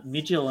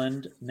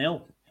 Midtjylland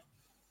 0.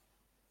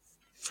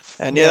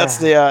 And that's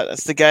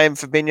the game.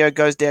 Fabinho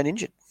goes down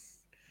injured.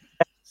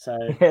 So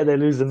they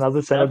lose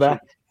another centre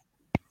back.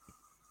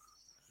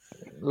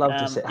 Love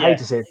to see it. Hate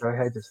to see it, though.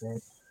 Hate to see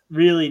it.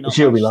 Really not.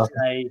 She'll be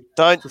laughing.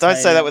 Don't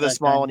say that with a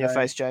smile on your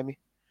face, Jamie.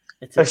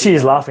 She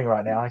is laughing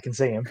right now. I can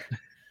see him.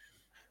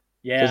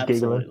 Yeah, just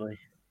absolutely.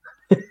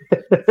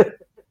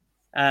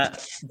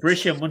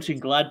 Borussia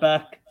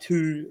Mönchengladbach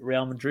 2,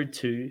 Real Madrid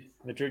 2.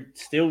 Madrid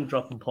still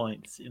dropping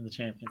points in the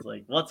Champions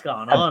League. What's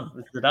going on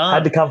with Zidane?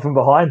 Had to come from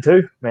behind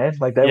too, man.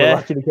 They were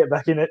lucky to get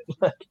back in it.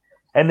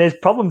 And there's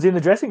problems in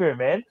the dressing room,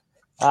 man.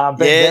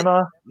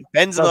 Benzema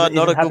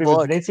not a good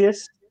bloke.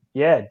 Vinicius.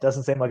 Yeah,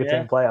 doesn't seem like a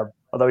team player.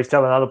 Although he's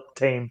telling other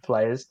team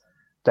players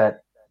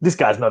that this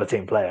guy's not a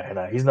team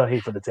player. He's not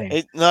here for the team.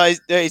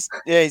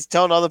 He's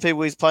telling other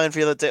people he's playing for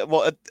the other team.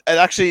 Well,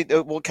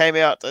 what came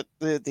out at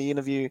the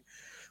interview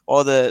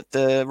or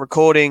the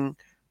recording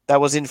that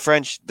was in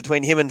French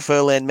between him and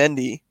Ferland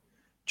Mendy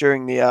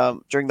during the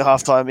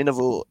halftime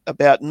interval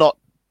about not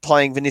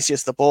playing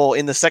Vinicius the ball.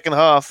 In the second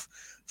half,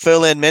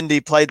 Ferland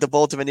Mendy played the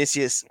ball to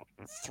Vinicius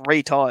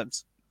 3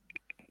 times.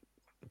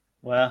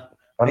 Wow.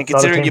 And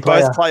considering you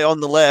both play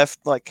on the left,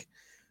 like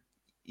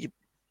you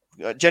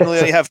generally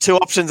only have 2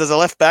 options as a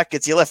left back.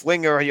 It's your left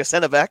winger or your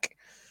centre back.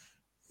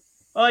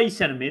 Oh, you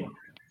centre mid.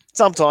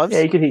 Sometimes.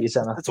 Yeah, you could hit your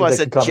centre. That's why I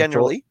said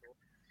generally.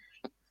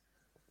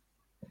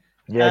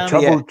 Yeah,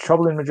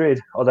 trouble in Madrid.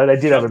 Although they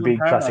did have a big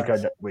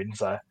Clasico win,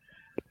 so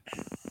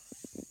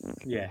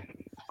yeah,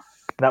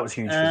 that was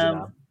huge for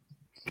Zidane.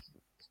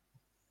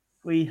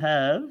 We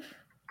have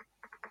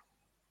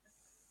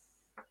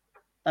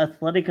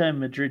Atletico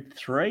Madrid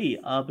 3,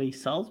 RB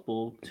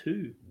Salzburg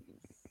 2.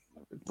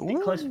 Pretty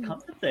close for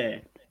comfort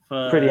there.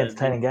 Pretty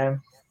entertaining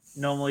game.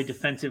 Normally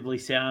defensively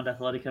sound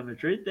Atletico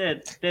Madrid.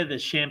 They're the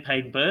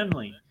Champagne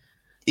Burnley.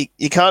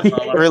 You can't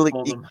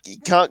you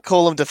can't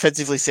call them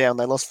defensively sound.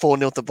 They lost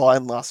 4-0 to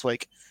Bayern last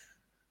week.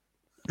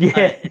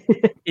 Yeah,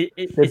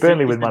 they're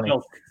Burnley with money.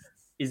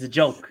 Is a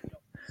joke.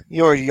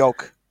 You're a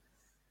yoke.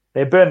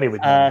 They're Burnley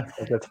with money.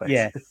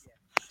 Yeah,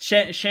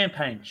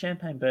 Champagne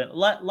Burnley.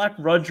 Like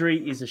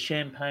Rodri is a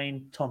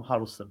Champagne Tom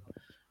Huddleston.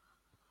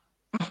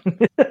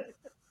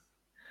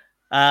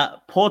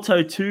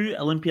 Porto 2,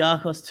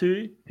 Olympiacos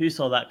 2. Who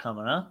saw that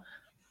coming, huh?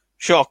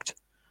 Shocked.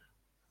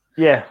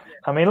 Yeah,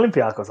 I mean,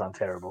 Olympiacos aren't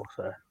terrible.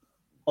 So,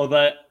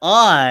 although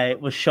I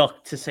was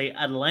shocked to see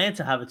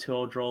Atalanta have a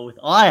 2-2 draw with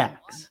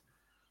Ajax.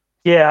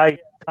 Yeah, I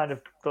kind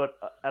of thought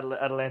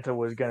Atalanta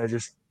was going to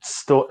just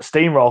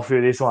steamroll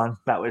through this one.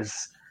 That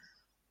was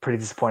pretty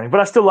disappointing.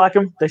 But I still like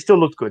them. They still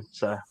looked good.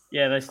 So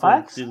yeah, they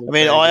still.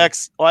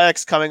 Ajax?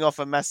 Ajax coming off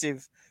a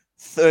massive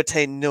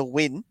 13-0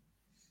 win.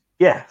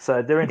 Yeah,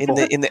 so they're in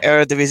the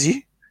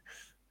Eredivisie.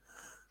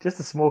 Just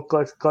a small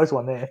close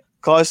one there.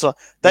 Closer.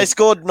 They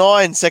scored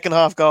 9 second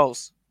half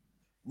goals.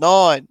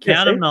 9.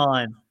 Count them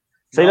 9.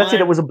 See, that's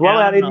it. It was a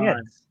blowout in the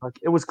end. Like,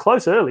 it was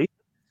close early.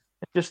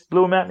 It just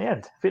blew them out in the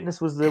end.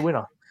 Fitness was the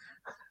winner.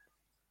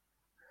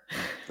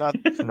 I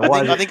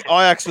think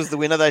Ajax was the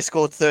winner. They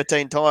scored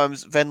 13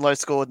 times. Venlo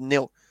scored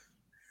 0.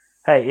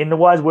 Hey, in the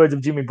wise words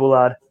of Jimmy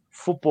Bullard,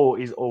 football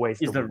is always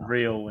the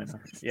real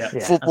winner. Yeah,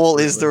 football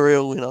is the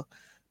real winner.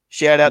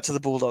 Shout out to the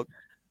Bulldog.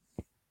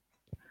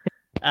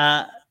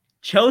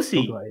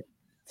 Chelsea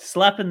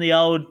slapping the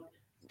old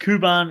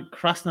Kuban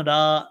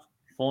Krasnodar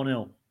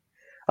 4-0.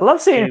 I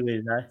love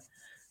seeing.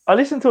 I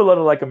listen to a lot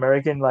of like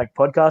American like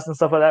podcasts and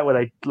stuff like that, where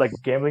they like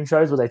gambling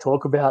shows where they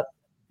talk about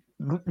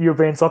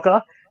European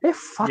soccer. They're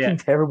fucking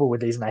terrible with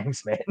these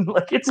names, man.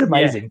 Like, it's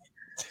amazing.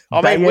 Yeah.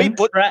 I mean, we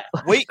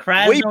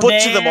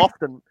butcher them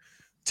often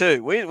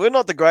too. We're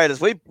not the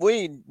greatest.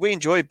 We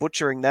enjoy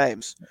butchering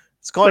names.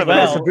 It's kind of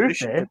a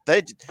tradition.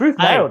 Booth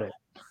nailed it.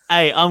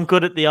 Hey, I'm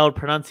good at the old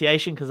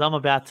pronunciation because I'm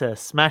about to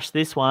smash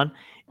this one.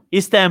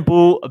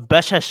 Istanbul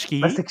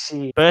Besiktas.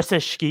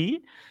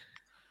 PSG.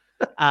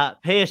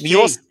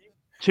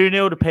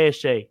 2-0 to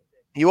PSG.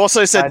 You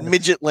also said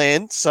midget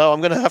land, so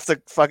I'm going to have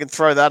to fucking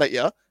throw that at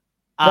you.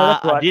 Right.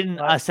 I didn't.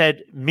 I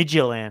said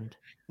Midgetland.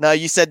 No,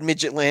 you said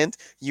midget land.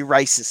 You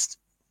racist.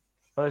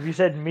 Well, if you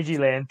said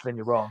Midgetland, then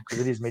you're wrong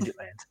because it is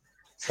Midgetland.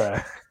 So.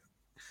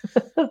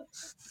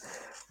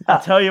 I'll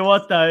tell you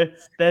what, though.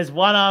 There's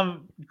one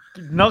I'm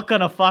not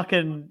going to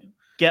fucking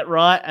get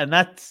right, and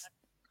that's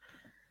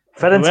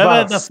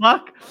whoever the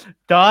fuck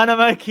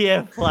Dynamo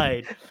Kiev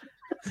played.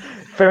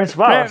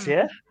 Ferencvaros,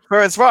 yeah?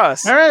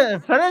 Ferencvaros.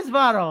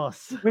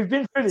 We've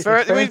been through this.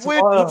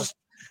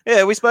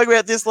 We spoke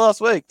about this last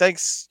week.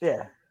 Thanks.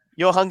 Yeah.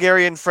 Your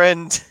Hungarian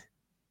friend.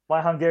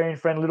 My Hungarian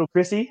friend, Little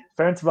Chrissy.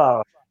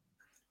 Ferencvaros.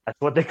 That's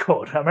what they're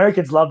called.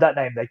 Americans love that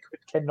name. They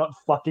cannot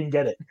fucking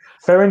get it.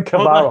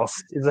 Ferencvaros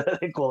is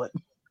what they call it.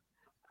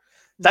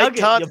 Your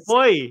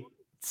boy,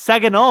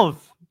 Saganov,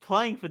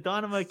 playing for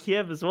Dynamo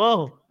Kiev as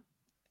well.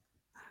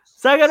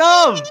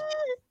 Saganov!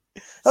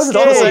 That's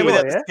the same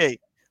without the ski.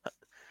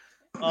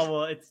 Oh,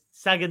 well, it's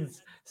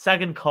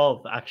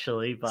Sagankov,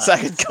 actually. But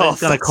Sagankov. I'm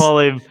going to call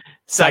him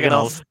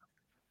Saganov.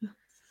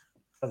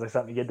 Sounds like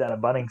something you get down at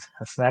Bunnings.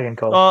 A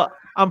Sagankov.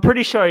 I'm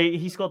pretty sure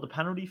he scored the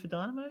penalty for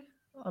Dynamo,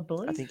 I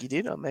believe. I think he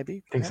did,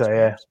 maybe. I think so,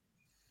 yeah.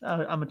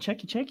 I'm a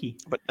checky.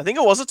 But I think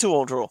it was a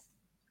 2-2 draw.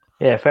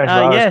 Yeah,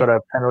 Ferencvaros got a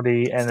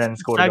penalty and then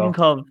scored a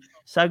goal.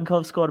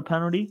 Sagankov scored a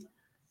penalty.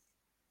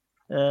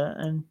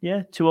 And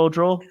 2-2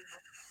 draw.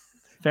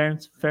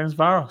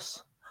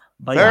 Ferencvaros.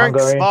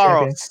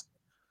 Ferencvaros.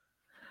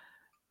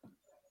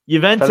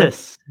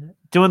 Juventus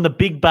doing the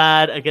big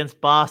bad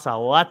against Barca.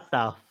 What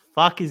the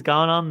fuck is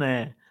going on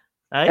there?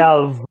 Hey?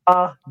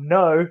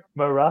 Alvaro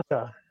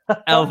Morata.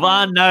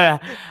 Alvaro.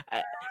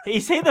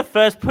 Is he the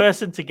first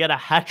person to get a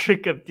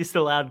hat-trick of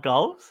disallowed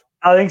goals?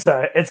 I think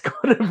so. It's got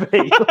to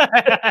be.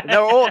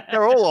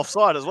 they're all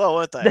offside as well,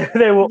 weren't they?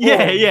 They were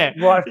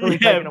rightfully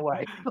taken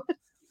away.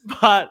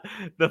 But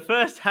the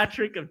first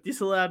hat-trick of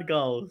disallowed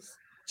goals.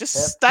 Just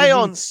stay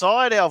on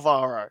side,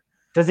 Alvaro.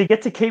 Does he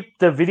get to keep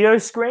the video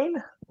screen?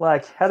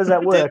 Like, how does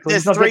that work?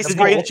 There's 3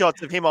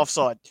 screenshots of him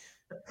offside.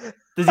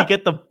 Does he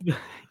get the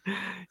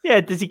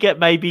Yeah, does he get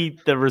maybe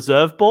the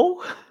reserve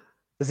ball?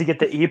 Does he get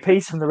the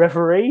earpiece from the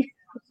referee?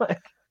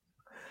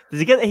 Does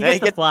he get? He No,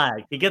 gets the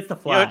flag. He gets the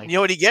flag. You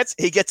know what he gets?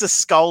 He gets a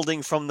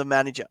scolding from the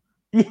manager.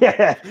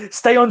 Yeah,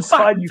 stay on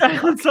side. You Stay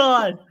on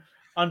side.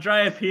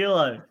 Andrea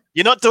Pirlo.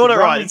 You're not doing it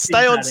right. Rubbing And stay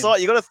things on at him.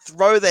 side. You got to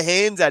throw the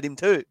hands at him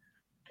too.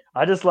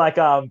 I just like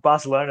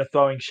Barcelona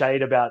throwing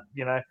shade about,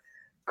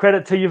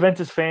 credit to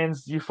Juventus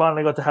fans. You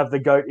finally got to have the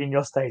GOAT in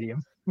your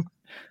stadium.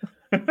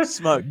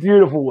 Smoke,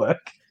 Beautiful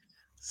work.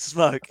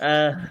 smoke.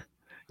 No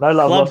love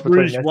Club lost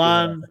between Brugge Messi and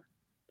won.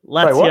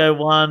 what? Lazio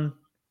won.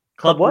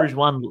 Club what? Brugge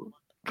won.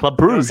 Club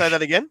You want Brugge. to say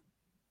that again?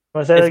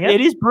 Want to say that again?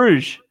 It is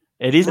Bruges.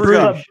 It is Brugge.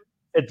 Bruges.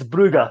 It's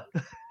Brugge.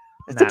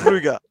 It's Nah.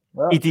 Brugge.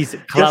 Well, It is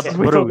Club just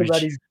we talk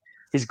about Brugge.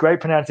 his great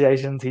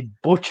pronunciations. He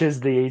butchers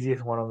the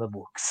easiest one on the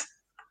books.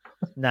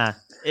 Nah,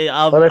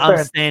 Well, they're I'm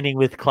fair. standing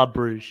with Club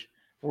Brugge.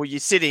 Well, you're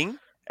sitting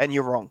and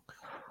you're wrong.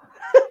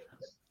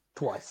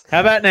 Twice.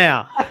 How about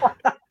now?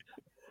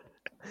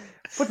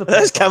 Put the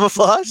There's pants on.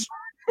 camouflage.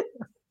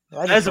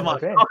 I just Those are put my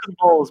pants. cock and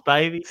balls,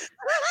 baby.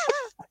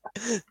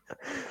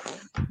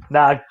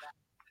 Nah,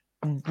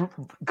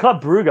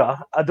 Club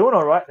Brugge are doing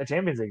all right in the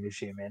Champions League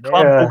this year, man.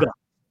 Club They're, Brugge.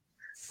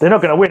 they're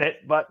not going to win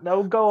it, but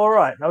they'll go all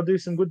right. They'll do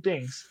some good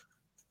things.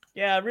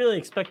 Yeah, I really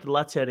expected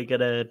Lazio to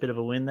get a bit of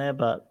a win there,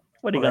 but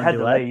what are you Well, going they had to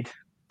do? the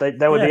Eh? lead.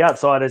 They were the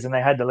outsiders, and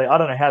they had the lead. I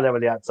don't know how they were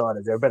the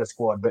outsiders. They're a better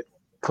squad, but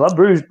Club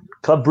Brugge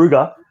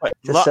Wait,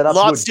 just set up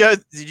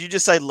Lazio. Did you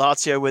just say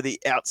Lazio were the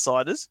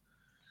outsiders?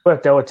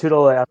 good. They were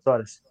 $2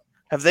 outsiders.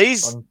 Have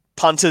these On-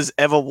 punters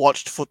ever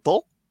watched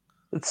football?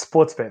 It's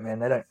sports bet, man.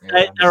 They don't. Really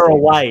They're understand.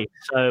 away,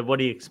 so what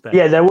do you expect?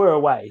 Yeah, they were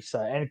away.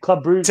 So and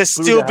Club Brugge To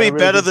still had a be really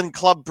better good- than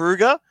Club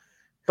Brugge?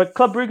 But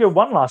Club Brugge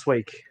won last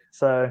week.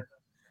 So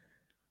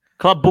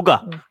Club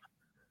Brugge.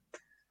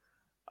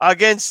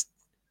 Against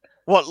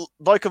what?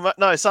 Locomo-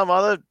 no, some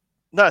other.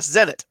 No, it's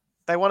Zenit.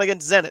 They won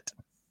against Zenit.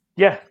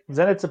 yeah,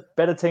 Zenit's a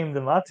better team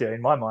than Lazio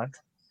in my mind.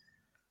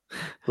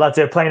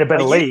 Lazio playing a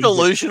better Are you league.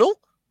 delusional?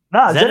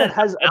 Nah, Zenit Zenit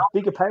has a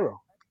bigger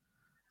payroll.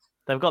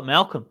 They've got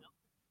Malcolm.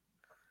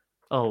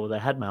 Oh, they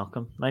had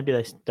Malcolm. Maybe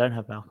they don't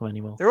have Malcolm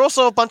anymore. They're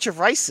also a bunch of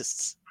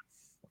racists.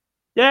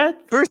 Yeah,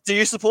 Bruce, do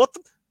you support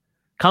them?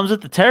 comes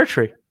with the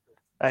territory.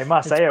 Hey,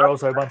 Marseille are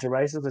also a bunch of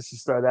racists. Let's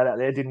just throw that out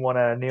there. Didn't want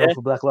to kneel Yeah.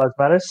 for Black Lives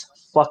Matters.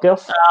 Fuck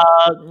off.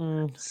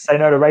 Mm, Say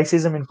no to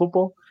racism in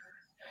football.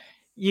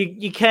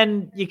 you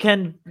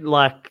can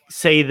like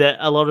see that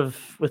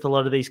with a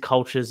lot of these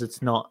cultures,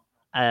 it's not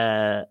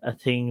a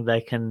thing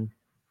they can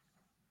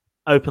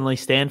openly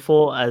stand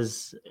for,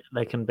 as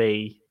they can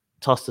be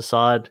tossed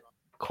aside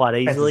quite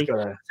easily.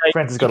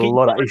 France has got a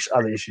lot of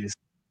other issues.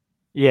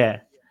 Yeah.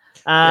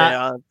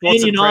 Yeah,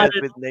 lots of United-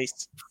 bread with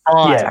Nice.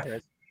 5, Yeah.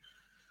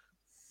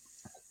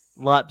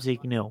 Leipzig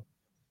 0.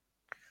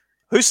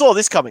 Who saw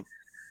this coming?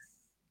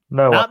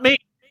 No, Not me.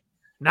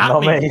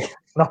 Not me. me.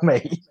 Not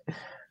me.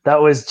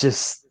 That was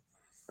just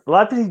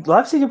Leipzig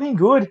have been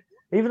good.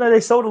 Even though they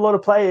sold a lot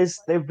of players,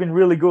 they've been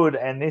really good.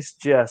 And this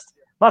just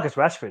Marcus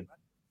Rashford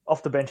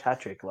off the bench hat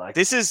trick. Like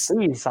This is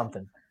he is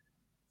something.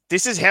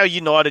 how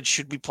United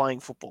should be playing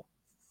football.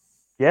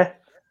 Yeah.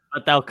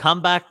 But they'll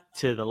come back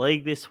to the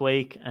league this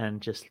week and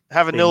just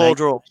Have a be 0-0 made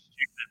draw.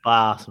 by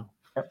Arsenal.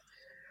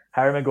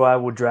 Harry Maguire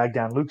will drag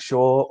down Luke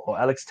Shaw or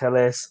Alex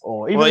Telles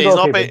or even Well, the he's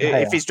not. goalkeeper, De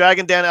Gea. If he's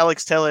dragging down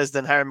Alex Telles,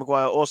 then Harry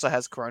Maguire also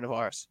has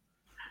coronavirus.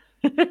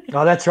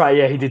 Oh, that's right.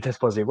 Yeah, he did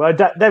test positive. Well,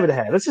 David De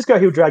Gea. Let's just go.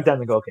 He'll drag down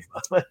the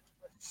goalkeeper.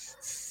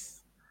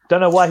 Don't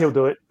know why he'll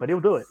do it, but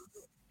he'll do it.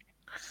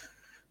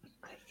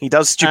 He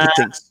does stupid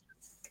things.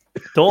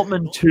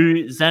 Dortmund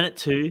 2, Zenit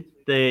 2.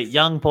 The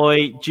young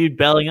boy Jude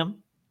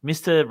Bellingham,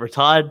 Mr.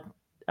 Retired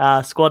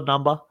squad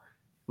number,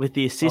 with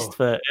the assist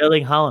for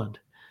Erling Haaland.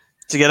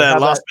 To get But a how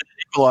last-minute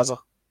equaliser.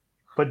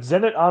 But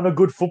Zenit aren't a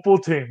good football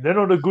team. They're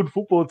not a good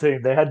football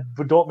team. They had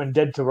Dortmund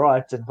dead to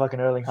rights and fucking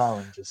Erling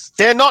Haaland just.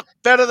 They're not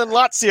better than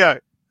Lazio.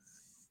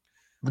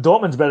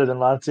 Dortmund's better than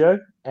Lazio,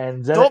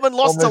 and Zenit Dortmund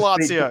lost to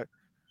almost beat- Lazio.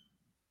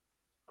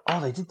 Oh,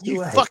 they did.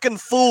 You away. fucking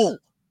fool.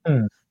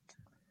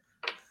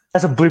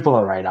 That's a blip on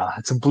the radar.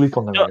 It's a blip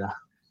on the Yeah. radar.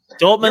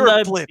 Dortmund, You're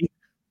a though, blip.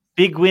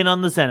 big win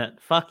on the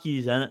Zenit. Fuck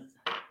you, Zenit.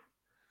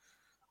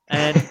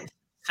 And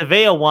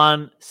Sevilla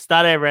 1,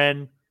 Stade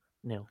Rennes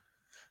 0.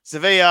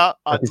 Sevilla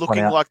are Cut this one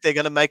looking out. like they're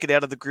going to make it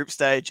out of the group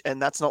stage,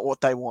 and that's not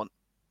what they want.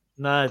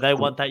 No, they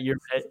want that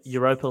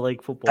Europa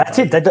League football. That's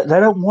it. They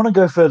don't want to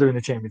go further in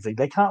the Champions League.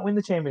 They can't win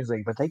the Champions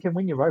League, but they can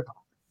win Europa.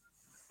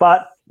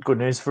 But good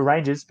news for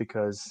Rangers,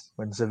 because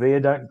when Sevilla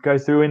don't go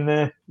through in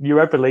the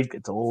Europa League,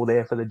 it's all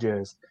there for the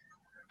Gers.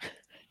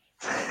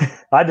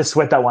 I had to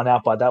sweat that one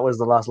out, but that was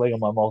the last leg of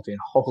my multi, and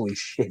holy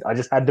shit, I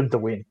just had them to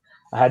win.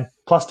 I had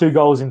 +2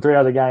 goals in 3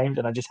 other games,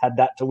 and I just had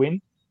that to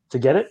win to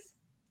get it.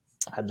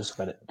 I had to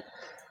sweat it.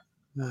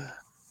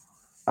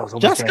 I was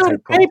almost Just gonna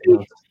go, say baby.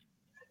 +2.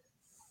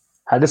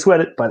 Had to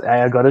sweat it, but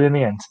I got it in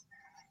the end.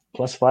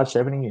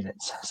 +570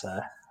 units. So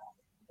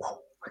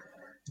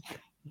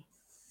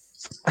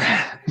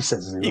he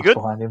says You good?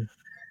 behind him.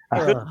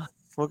 You good?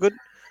 We're good.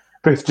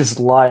 Booth just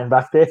lying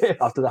back there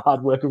after the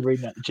hard work of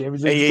reading out the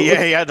Champions Yeah, League.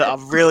 he had a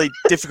really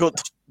difficult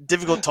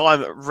difficult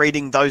time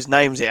reading those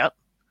names out.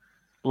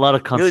 A lot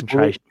of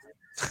concentration.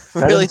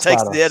 Really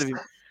takes it out of him.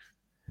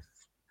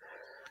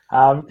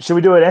 Should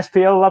we do an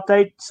SPL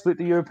update, split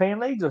the European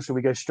leagues, or should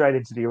we go straight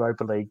into the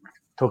Europa League?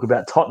 Talk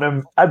about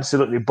Tottenham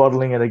absolutely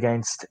bottling it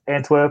against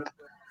Antwerp.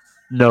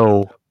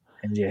 No.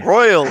 And yeah,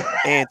 Royal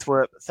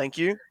Antwerp. Thank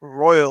you.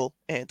 Royal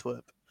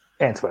Antwerp.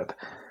 Antwerp.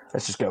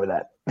 Let's just go with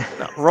that.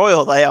 No,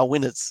 Royal, they are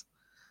winners.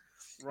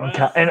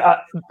 Okay. And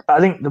I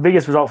think the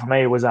biggest result for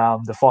me was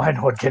the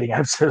Feyenoord getting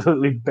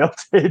absolutely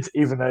belted,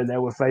 even though they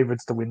were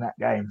favourites to win that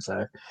game.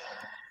 So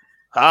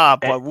by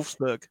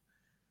Wolfsburg.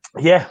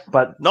 yeah,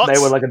 but Not they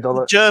were like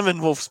 $1. German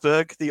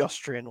Wolfsburg, the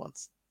Austrian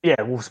ones. Yeah,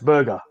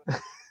 Wolfsburger.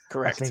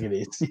 Correct. I think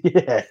it is.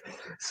 Yeah.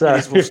 So It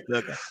is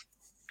Wolfsburger.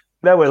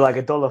 they were like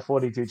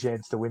 $1.42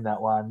 chance to win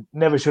that one.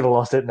 Never should have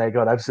lost it, and they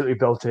got absolutely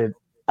belted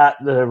at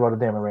the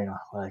Rotterdam Arena.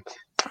 Like,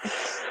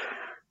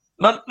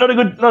 not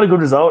a good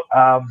result.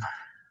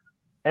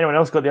 Anyone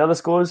else got the other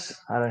scores?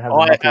 I don't have them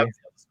I up here. have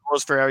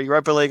scores for our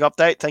Europa League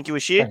update. Thank you,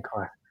 Ashir.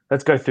 Okay.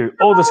 Let's go through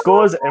all the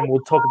scores, and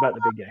we'll talk about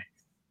the big game.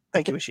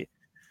 Thank you, Ashir.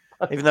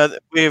 Even though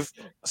we've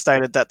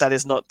stated that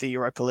is not the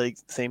Europa League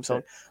theme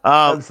song.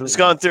 Absolutely. Just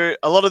going through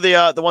a lot of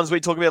the ones we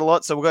talk about a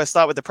lot. So we're going to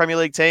start with the Premier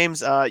League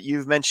teams.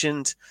 You've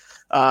mentioned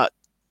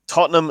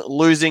Tottenham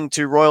losing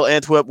to Royal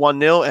Antwerp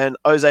 1-0, and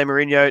Jose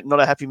Mourinho not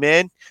a happy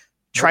man.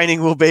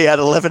 Training will be at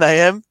 11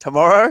 a.m.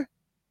 tomorrow.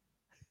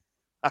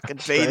 I can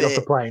be Straight off the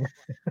there. plane.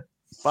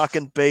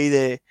 Fucking be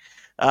there.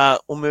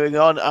 We're moving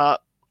on.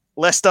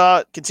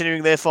 Leicester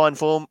continuing their fine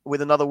form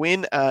with another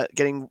win,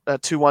 getting a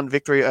 2-1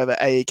 victory over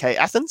AEK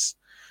Athens.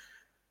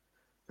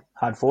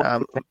 Hard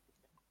fought.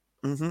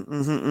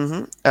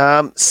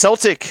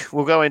 Celtic,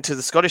 we'll go into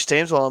the Scottish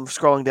teams while I'm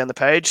scrolling down the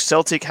page.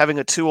 Celtic having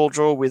a 2-2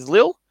 draw with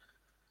Lille.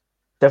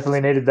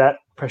 Definitely needed that.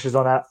 Pressure's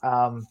on that.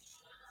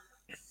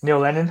 Neil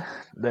Lennon,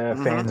 the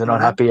fans are not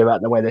happy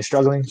about the way they're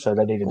struggling, so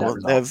they needed that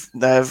result.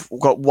 They've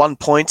got 1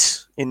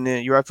 point in the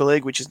Europa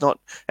League, which is not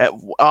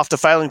after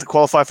failing to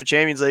qualify for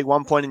Champions League.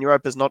 1 point in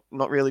Europa is not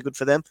really good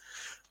for them.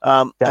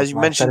 As you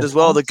mentioned as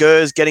well, the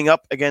Gers getting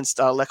up against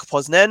Lech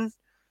Poznan,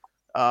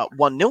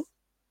 1-0.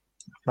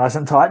 Nice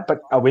and tight,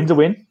 but a win's a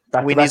win.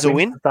 Win is a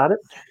win. Started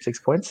 6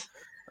 points.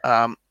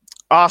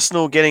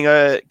 Arsenal getting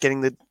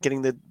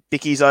the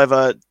Bickies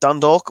over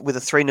Dundalk with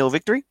a 3-0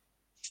 victory.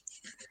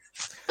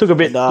 Took a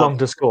bit long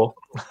to score.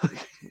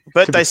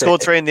 But they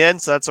scored 3 in the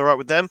end, so that's all right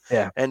with them.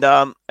 Yeah.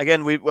 And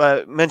again, we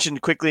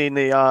mentioned quickly in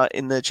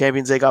the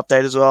Champions League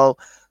update as well,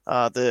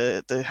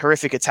 the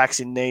horrific attacks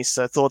in Nice.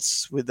 So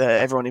thoughts with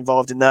everyone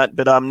involved in that.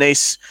 But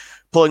Nice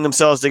pulling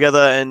themselves together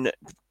and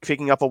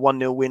picking up a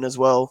 1-0 win as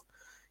well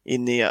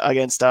in the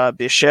against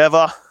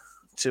Beersheva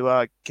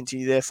to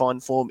continue their fine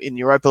form in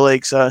Europa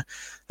League. So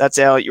that's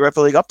our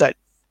Europa League update.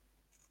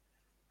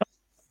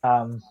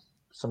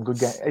 Some good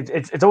game.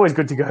 It's always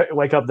good to go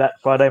wake up that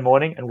Friday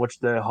morning and watch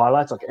the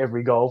highlights, like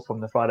every goal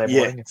from the Friday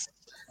morning. It's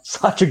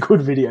such a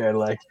good video.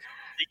 Like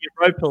The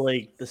Europa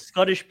League, the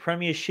Scottish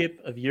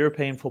Premiership of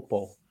European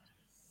football.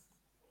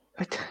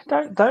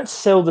 Don't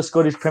sell the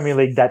Scottish Premier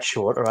League that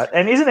short, all right?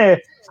 And isn't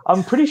there?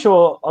 I'm pretty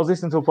sure I was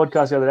listening to a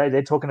podcast the other day.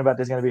 They're talking about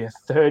there's going to be a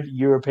third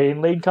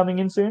European league coming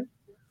in soon.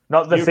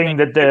 Not the thing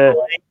that the.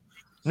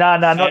 No,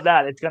 not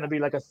that. It's going to be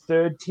like a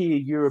third tier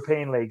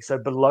European league, so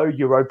below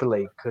Europa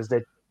League, because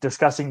they're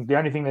discussing the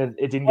only thing that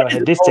it didn't go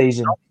ahead this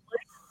season.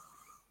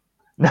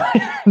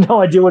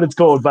 No idea what it's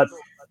called, but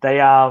they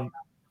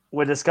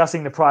were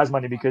discussing the prize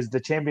money because the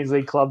Champions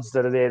League clubs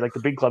that are there, like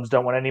the big clubs,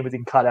 don't want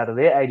anything cut out of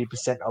their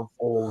 80% of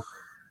all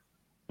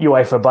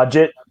UEFA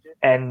budget,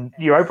 and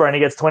Europa only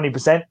gets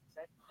 20%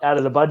 out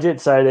of the budget.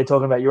 So they're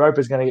talking about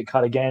Europa's going to get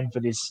cut again for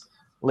this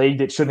league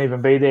that shouldn't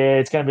even be there.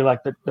 It's going to be like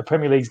the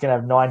Premier League's going to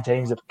have 9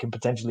 teams that can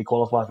potentially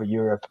qualify for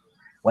Europe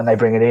when they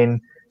bring it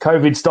in.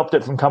 COVID stopped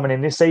it from coming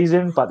in this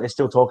season, but they're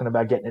still talking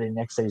about getting it in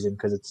next season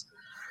because it's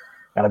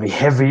going to be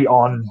heavy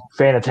on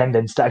fan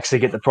attendance to actually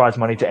get the prize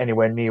money to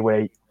anywhere near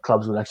where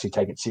clubs would actually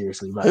take it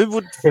seriously. But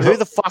who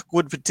the fuck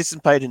would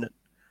participate in it?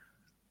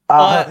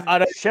 I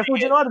don't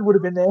Sheffield United would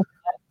have been there.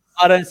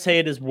 I don't see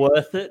it as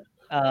worth it.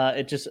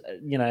 It just,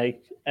 it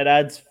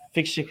adds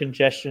fixture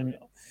congestion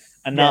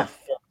enough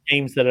for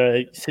teams that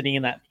are sitting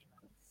in that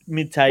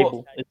mid-table.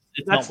 Well,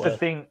 it's that's not worth the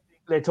thing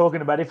they're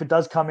talking about. If it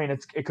does come in,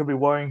 it could be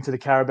worrying to the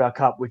Carabao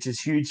Cup, which is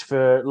huge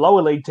for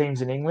lower league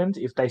teams in England.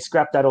 If they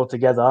scrap that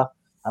altogether,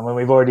 and when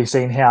we've already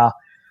seen how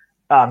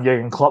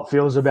Jurgen Klopp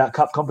feels about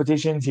cup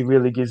competitions, he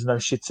really gives no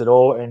shits at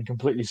all and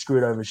completely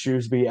screwed over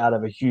Shrewsbury out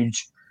of a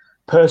huge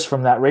purse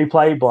from that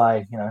replay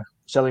by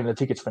selling the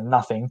tickets for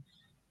nothing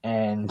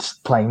and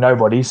playing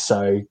nobodies,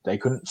 so they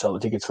couldn't sell the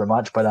tickets for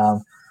much. But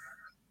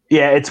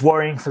it's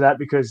worrying for that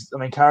because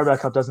Carabao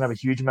Cup doesn't have a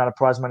huge amount of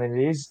prize money.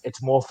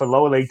 It's more for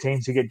lower league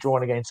teams who get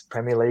drawn against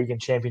Premier League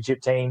and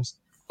Championship teams.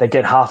 They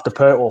get half the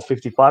purse or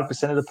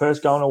 55% of the purse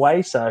going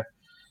away. So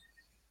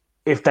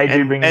if they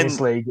do bring in this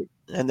league,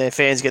 and their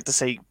fans get to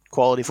see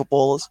quality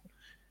footballers,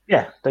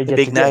 they get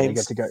big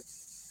names. They get to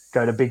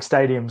go to big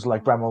stadiums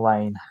like Bramall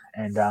Lane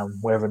and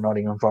wherever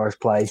Nottingham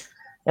Forest play,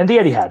 and the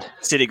Etihad,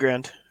 City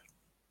Ground.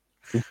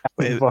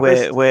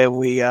 where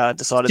we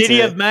decided City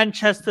to. of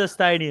Manchester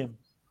Stadium.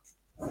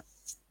 The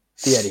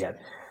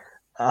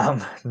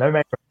Etihad. No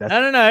man.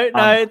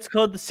 No. It's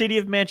called the City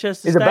of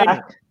Manchester Is it Stadium.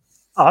 back?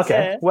 Oh,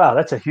 okay. Yeah. Wow,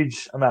 that's a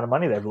huge amount of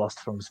money they've lost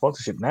from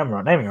sponsorship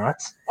naming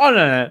rights. Oh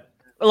no.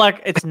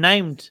 Like it's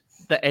named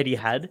the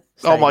Etihad.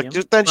 Oh my!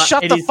 Stadium, Then but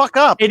shut it the is- fuck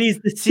up. It is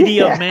the City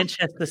of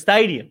Manchester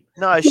Stadium.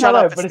 No, shut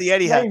up. But It's the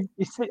Etihad.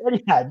 It's the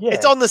Etihad. Yeah.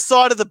 It's on the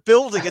side of the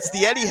building. It's the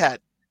Etihad.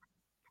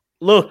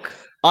 Look,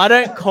 I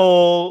don't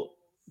call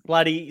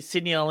bloody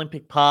Sydney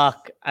Olympic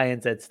Park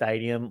ANZ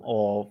Stadium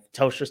or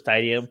Telstra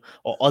Stadium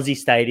or Aussie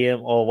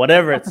Stadium or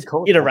whatever its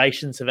call it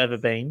iterations have ever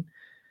been.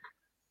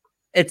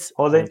 It's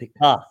Well, then- Olympic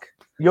Park.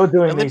 You're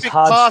doing these Olympic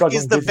hard Park struggling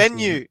is the businesses.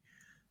 venue.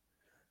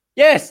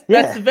 Yes,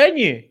 Yeah. that's the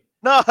venue.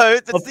 No,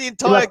 that's the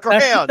entire That's the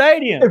ground.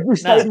 stadium. Every No.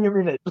 stadium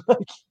in it.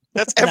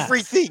 That's No.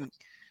 everything.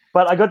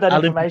 But I got that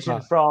Olympic information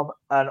Park. from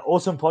an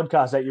awesome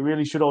podcast that you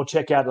really should all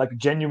check out. Like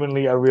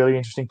genuinely a really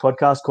interesting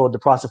podcast called The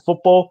Price of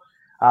Football.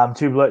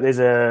 There's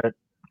a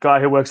guy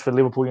who works for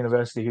Liverpool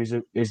University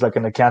who's like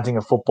an accounting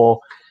of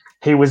football.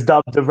 He was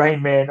dubbed the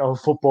Rain Man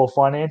of football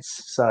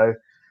finance. So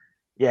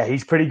yeah,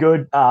 he's pretty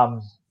good.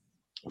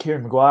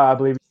 Kieran Maguire, I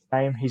believe is his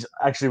name. He's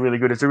actually really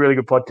good. It's a really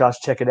good podcast.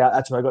 Check it out.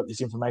 That's where I got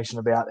this information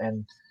about,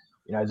 and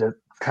the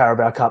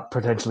Carabao Cup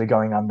potentially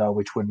going under,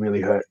 which would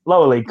really hurt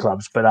lower league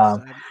clubs.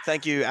 But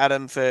Thank you,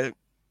 Adam, for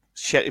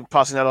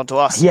passing that on to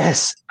us.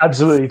 yes,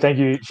 absolutely. Thank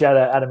you. Shout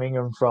out Adam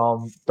Ingham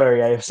from Bury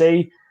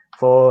AFC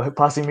for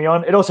passing me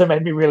on. It also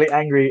made me really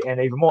angry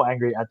and even more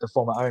angry at the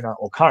former owner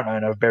or current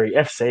owner of Bury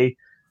FC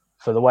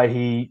for the way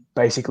he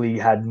basically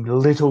had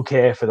little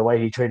care for the way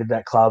he treated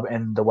that club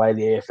and the way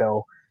the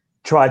AFL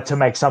tried to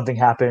make something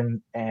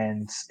happen,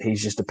 and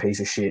he's just a piece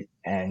of shit,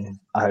 and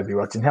I hope he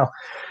rots in hell.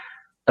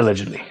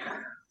 Allegedly.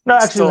 No,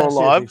 He's actually, still no,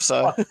 alive,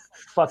 seriously. so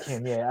Fuck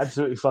him, yeah,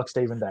 absolutely fuck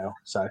Stephen Dale.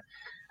 So,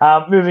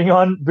 moving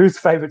on, Booth's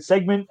favourite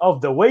segment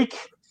of the week,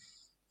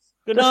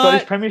 Good the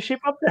Scottish night. Premiership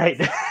update.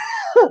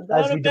 Going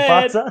As to he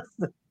bed. departs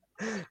us.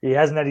 He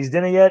hasn't had his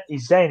dinner yet.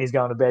 He's saying he's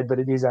going to bed, but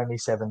it is only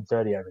 7:30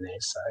 over there,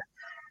 so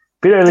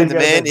bit early and to the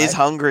go to man bed, is mate.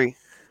 hungry.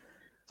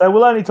 So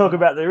we'll only talk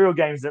about the real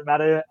games that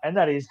matter, and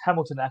that is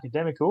Hamilton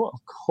Academical, of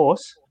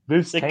course.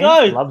 Booth's The team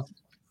goat.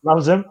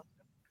 loves them.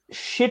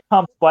 Shit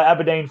pumped by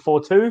Aberdeen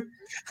 4-2.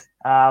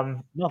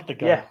 Not the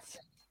Yeah. goats.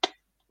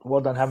 Well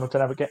done,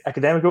 Hamilton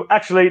Academical.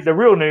 Actually, the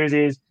real news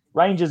is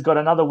Rangers got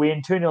another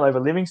win, 2-0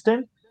 over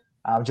Livingston.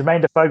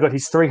 Jermaine Defoe got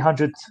his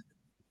 300th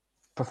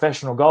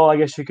professional goal, I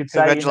guess you could say.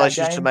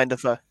 Congratulations, in that game. Jermaine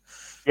Defoe.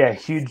 Yeah,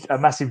 a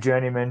massive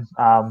journeyman.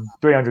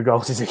 300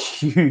 goals is a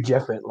huge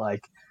effort.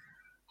 Like,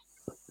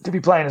 to be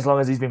playing as long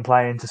as he's been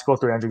playing, to score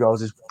 300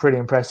 goals is pretty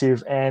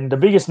impressive. And the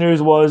biggest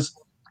news was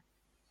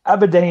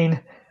Aberdeen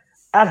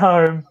at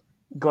home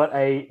got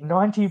a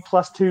 90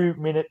 plus 2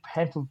 minute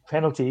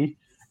penalty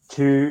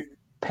to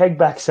peg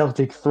back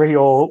Celtic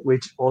 3-3,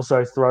 which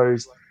also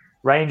throws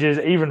Rangers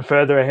even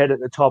further ahead at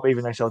the top,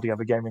 even though Celtic have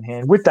a game in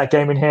hand. With that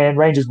game in hand,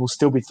 Rangers will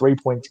still be 3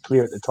 points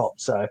clear at the top.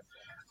 So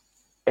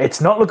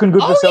it's not looking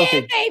good for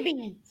Celtic.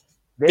 baby.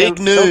 Big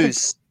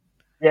news.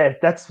 Yeah,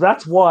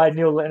 that's why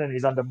Neil Lennon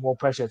is under more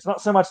pressure. It's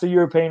not so much the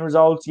European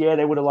results. Yeah,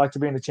 they would have liked to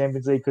be in the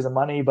Champions League because of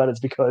money, but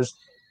it's because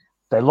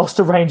they lost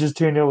to Rangers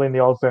 2-0 in the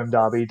Old Firm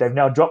derby. They've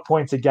now dropped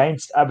points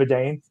against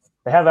Aberdeen.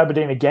 They have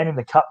Aberdeen again in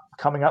the Cup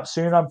coming up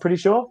soon, I'm pretty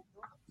sure.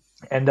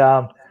 And,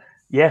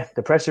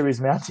 the pressure is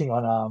mounting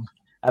on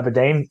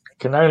Aberdeen.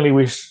 Can only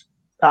wish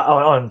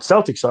on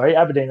Celtic, sorry.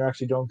 Aberdeen are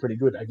actually doing pretty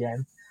good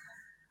again.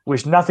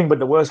 Wish nothing but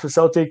the worst for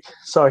Celtic.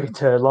 Sorry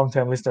to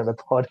long-term listener of the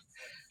pod,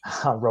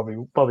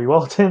 Bobby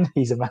Walton.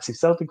 He's a massive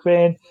Celtic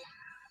fan.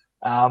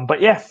 But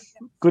yeah,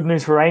 good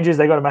news for Rangers.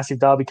 They got a massive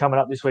derby coming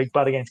up this week,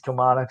 but against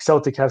Kilmarnock.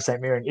 Celtic have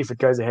St Mirren. If it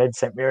goes ahead,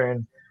 St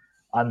Mirren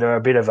under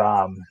a bit of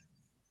a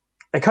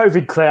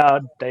COVID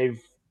cloud. They've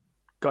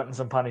gotten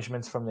some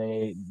punishments from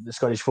the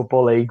Scottish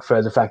Football League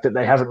for the fact that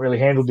they haven't really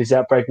handled this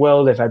outbreak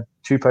well. They've had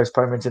 2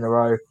 postponements in a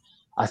row.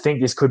 I think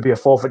this could be a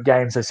forfeit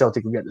game, so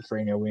Celtic will get the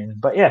 3-0 win.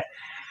 But yeah,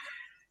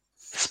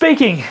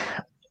 speaking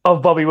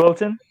of Bobby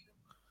Walton,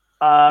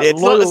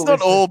 It's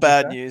not all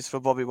bad news. news for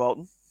Bobby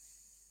Walton.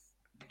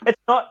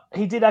 It's not.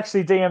 He did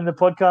actually DM the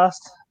podcast.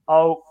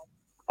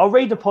 I'll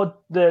read the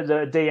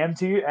DM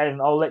to you,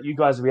 and I'll let you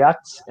guys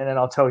react, and then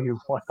I'll tell you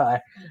what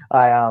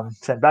I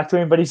sent back to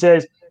him. But he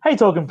says, "Hey,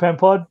 Talking Pen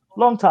Pod,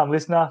 long time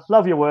listener,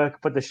 love your work,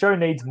 but the show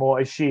needs more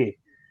as sheer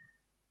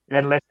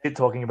and less it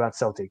talking about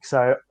Celtic."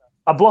 So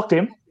I blocked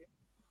him.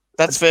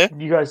 That's fair.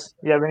 You guys,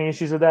 you have any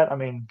issues with that? I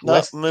mean, No,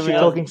 less moving shit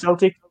on. talking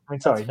Celtic. I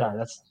mean, sorry,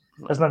 That's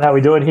no, that's not how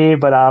we do it here.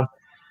 But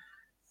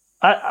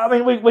I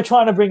mean, we're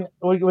trying to bring.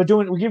 We're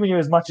giving you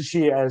as much a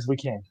share as we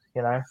can.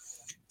 You know.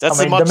 That's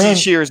I mean, as much the man-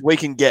 as sheer as we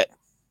can get.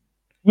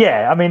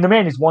 Yeah, I mean, the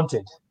man is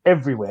wanted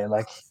everywhere.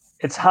 Like,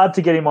 it's hard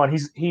to get him on.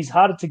 He's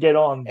harder to get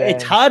on. Than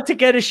It's hard to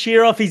get a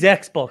share off his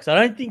Xbox. I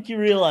don't think you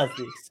realize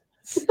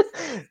this.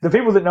 The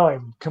people that know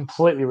him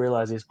completely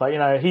realize this, but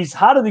he's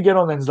harder to get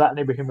on than Zlatan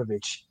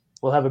Ibrahimovic.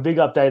 We'll have a big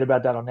update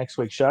about that on next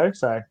week's show.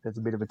 So there's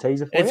a bit of a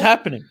teaser for It's you.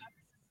 happening.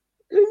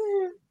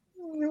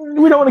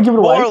 We don't want to give it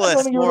away. More or We don't less.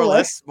 wanna give it More or away.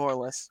 less. More or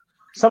less.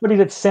 somebody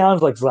that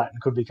sounds like Zlatan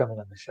could be coming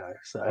on the show.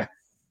 So,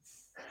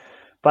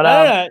 but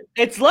No,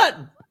 it's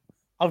Latin.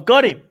 I've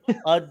got him.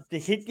 I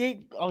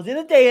was in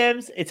the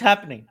DMs. It's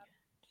happening.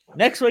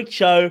 Next week's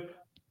show,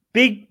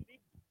 big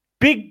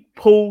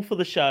pull for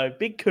the show.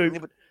 Big coup.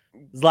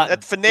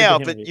 Zlatan. For now,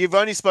 but you've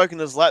only spoken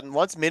to Zlatan.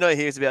 Once Mino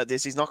hears about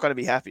this, he's not going to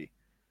be happy.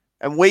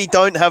 And we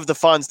don't have the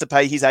funds to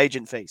pay his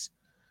agent fees.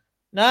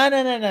 No.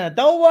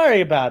 Don't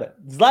worry about it.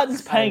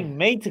 Zlatan's paying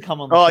me to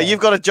come on the show. You've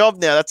got a job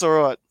now. That's all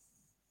right.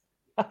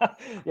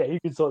 Yeah, you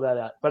can sort that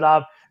out.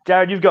 But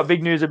Jared, you've got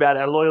big news about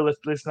our loyalist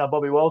listener,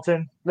 Bobby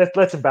Walton.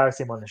 Let's embarrass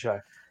him on the show.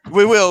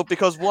 We will,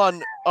 because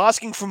one,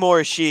 asking for more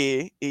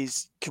Ashir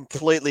is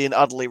completely and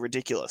utterly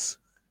ridiculous.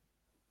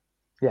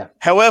 Yeah.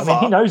 However,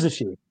 he knows the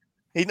shit.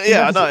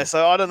 I know.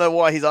 So I don't know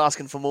why he's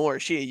asking for more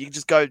Ashir. You can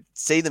just go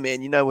see the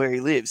man. You know where he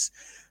lives.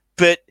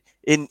 But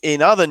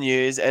in other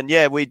news, and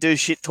yeah, we do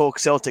shit talk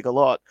Celtic a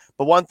lot.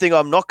 But one thing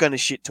I'm not going to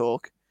shit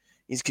talk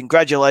is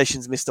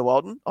congratulations, Mr.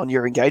 Walton, on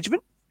your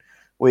engagement.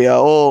 We are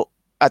all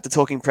at the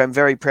Talking Prem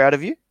very proud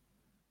of you.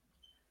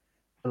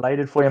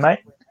 Elated for you, mate.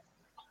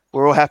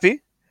 We're all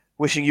happy.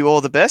 Wishing you all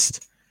the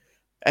best.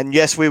 And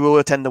yes, we will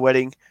attend the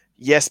wedding.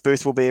 Yes,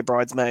 Booth will be a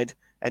bridesmaid.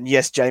 And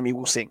yes, Jamie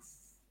will sing.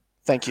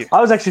 Thank you.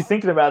 I was actually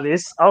thinking about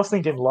this. I was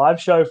thinking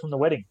live show from the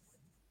wedding.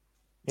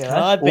 You know?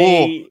 Can I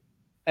be...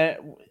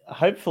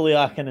 hopefully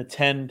I can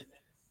attend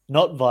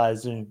not via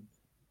Zoom.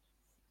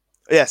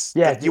 Yes.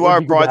 Yeah, you are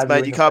a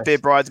bridesmaid. You can't be a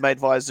bridesmaid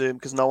via Zoom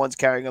because no one's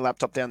carrying a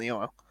laptop down the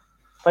aisle.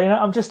 But,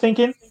 I'm just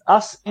thinking,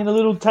 us in a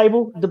little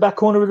table, the back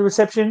corner of the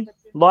reception,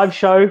 live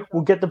show.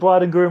 We'll get the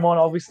bride and groom on,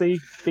 obviously.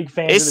 Big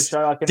fans of the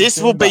show. This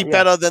will be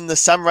better than the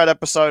Samrat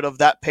episode of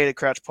that Peter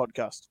Crouch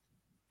podcast.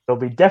 It'll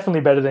be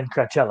definitely better than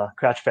Crouchella,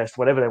 Crouch Fest,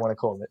 whatever they want to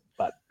call it.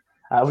 But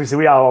obviously,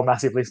 we are all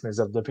massive listeners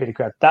of the Peter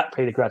Crouch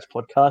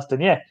podcast.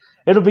 And yeah,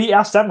 it'll be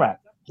our Samrat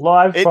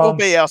live from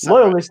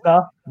loyal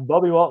listener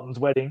Bobby Walton's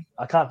wedding.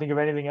 I can't think of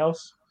anything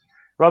else.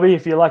 Robbie,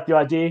 if you like the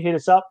idea, hit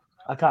us up.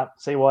 I can't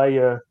see why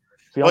your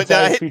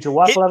future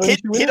wife will have an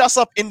issue with hit us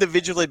up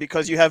individually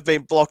because you have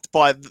been blocked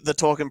by the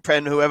Talking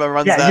Prem, whoever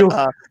runs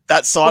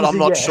that site. I'm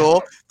not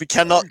sure. We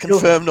cannot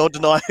confirm nor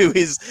deny who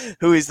is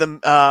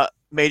the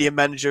media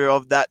manager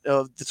of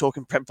the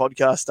Talking Prem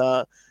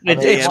podcast.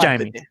 It's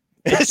Jamie.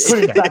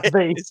 Could in fact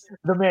be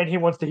the man he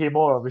wants to hear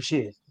more of.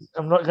 Ashir.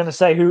 I'm not going to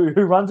say who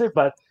runs it,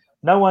 but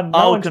no one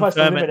tries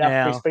to limit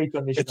our free speech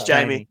on this. It's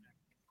Jamie.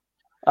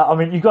 I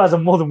mean, you guys are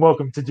more than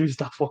welcome to do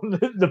stuff on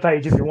the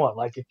page if you want.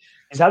 Like,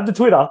 just have the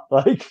Twitter.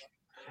 Like,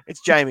 it's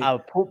Jamie.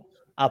 I'll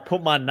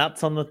put my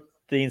nuts on the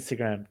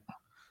Instagram.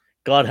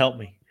 God help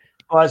me.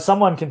 Well,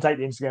 someone can take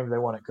the Instagram if they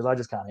want it because I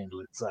just can't handle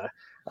it. So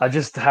I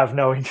just have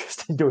no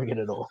interest in doing it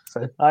at all.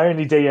 So I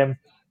only DM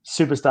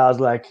superstars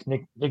like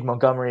Nick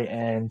Montgomery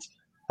and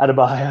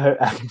Adebayo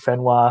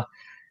Akinfenwa,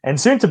 and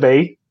soon to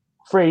be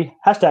free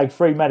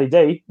Matty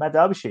D, Matt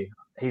Derbyshire.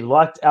 He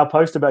liked our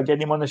post about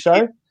getting him on the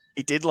show.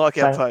 He did like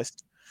our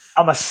post.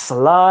 I'm going to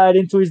slide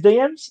into his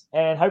DMs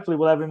and hopefully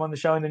we'll have him on the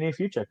show in the near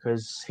future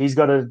because he's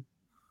got a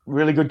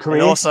really good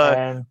career.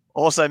 And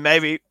also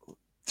maybe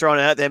throwing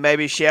it out there,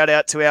 maybe shout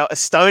out to our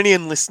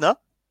Estonian listener.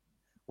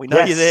 We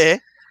know you're there.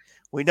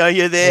 We know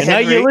you're there,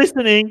 Henry. We know you're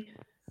listening.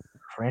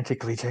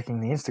 Frantically checking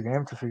the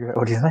Instagram to figure out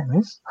what his name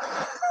is.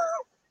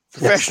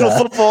 Professional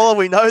footballer,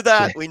 we know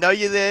that. Yeah. We know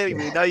you're there.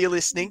 We know you're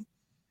listening.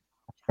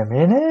 A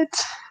minute.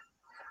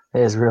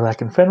 There's Real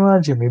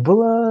Akinfenwa, Jimmy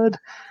Bullard.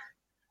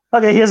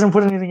 Okay, he hasn't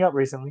put anything up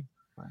recently.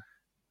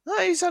 No,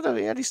 he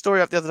had his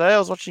story up the other day. I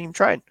was watching him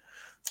train.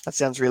 That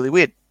sounds really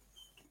weird.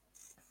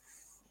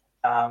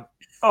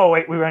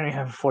 Wait, we only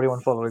have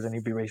 41 followers and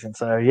he'd be recent.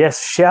 So,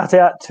 yes, shout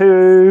out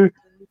to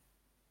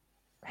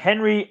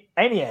Henry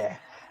Anier.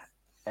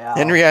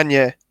 Henry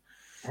Anier.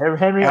 Our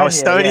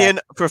Estonian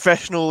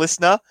professional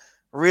listener.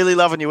 Really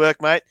loving your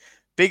work, mate.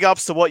 Big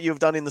ups to what you've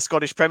done in the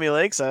Scottish Premier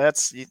League. So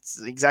it's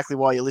exactly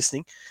why you're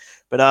listening.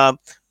 But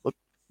look,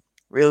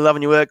 really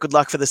loving your work. Good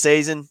luck for the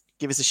season.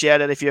 Give us a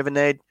shout out if you ever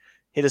need.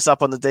 Hit us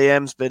up on the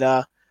DMs.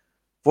 But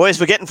boys,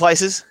 we're getting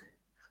places.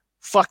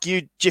 Fuck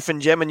you, Jif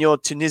and Jem, and your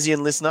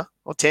Tunisian listener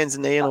or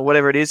Tanzanian or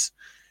whatever it is.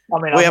 I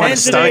mean, we have an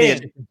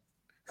Estonian.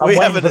 We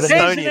have an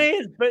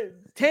Estonian.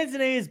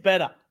 Tanzania is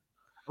better.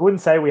 I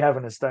wouldn't say we have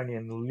an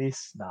Estonian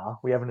listener.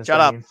 We have an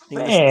Estonian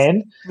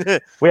fan.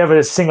 We have a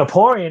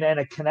Singaporean and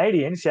a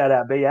Canadian. Shout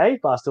out BA,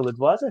 Barstool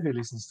Advisor, who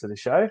listens to the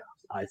show.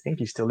 I think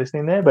he's still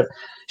listening there. But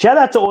shout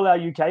out to all our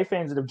UK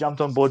fans that have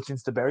jumped on board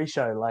since the Berry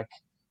Show. Like,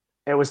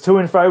 it was to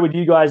and fro with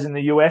you guys in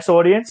the US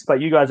audience, but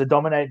you guys are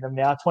dominating them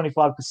now.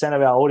 25%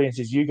 of our audience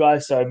is you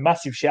guys, so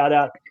massive shout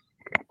out.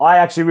 I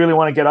actually really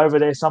want to get over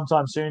there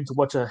sometime soon to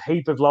watch a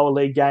heap of lower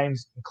league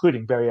games,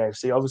 including Berry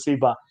AFC, obviously.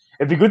 But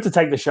it'd be good to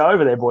take the show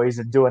over there, boys,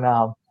 and do a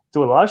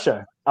live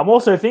show. I'm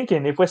also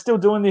thinking if we're still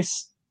doing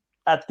this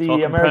at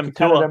the America,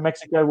 Canada,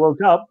 Mexico World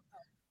Cup,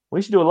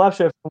 we should do a live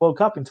show for the World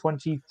Cup in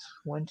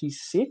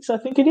 2026, I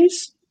think it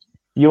is.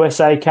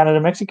 USA, Canada,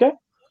 Mexico.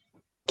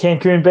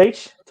 Cancun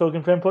Beach,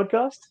 Talking Prem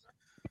podcast.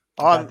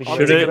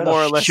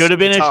 Should have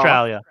been Qatar.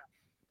 Australia.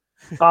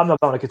 I'm not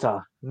going to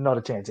Qatar. Not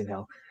a chance in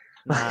hell.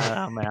 No,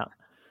 I'm out.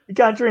 You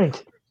can't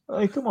drink.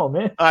 Come on,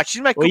 man.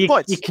 Actually, make Well, good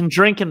points. you can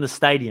drink in the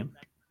stadium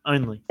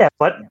only. Yeah,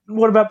 but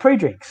what about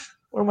pre-drinks?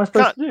 What am I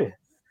supposed to do?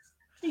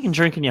 You can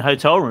drink in your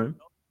hotel room.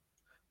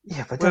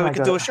 Yeah, but Where then we I can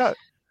gotta- do a show.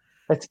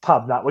 It's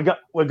pub. No,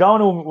 we're going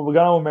to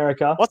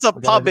America. What's a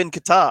We're pub gonna in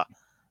Qatar?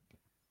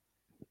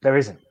 There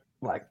isn't.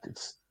 Like,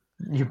 it's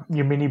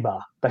your mini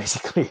bar,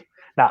 basically.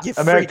 Nah, You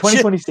America freak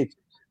shit. 2026.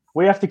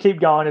 We have to keep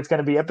going. It's going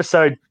to be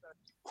episode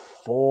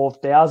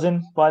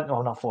 4,000 by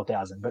not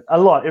 4,000, but a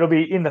lot. It'll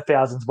be in the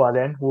thousands by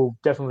then. We'll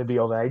definitely be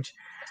of age.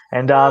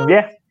 And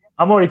yeah,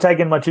 I'm already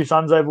taking my 2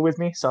 sons over with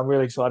me, so I'm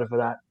really excited for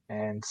that.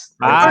 And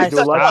Nice, do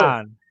a live show.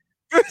 son.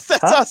 That's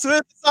Huh? us. We're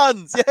the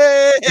sons.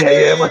 Yeah.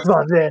 Yeah, my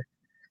sons, yeah.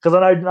 Because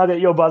I know that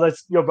your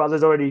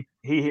brother's already,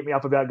 he hit me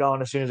up about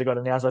going as soon as it got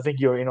announced. I think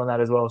you're in on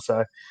that as well.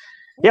 So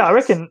yeah, I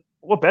reckon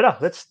what better?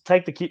 Let's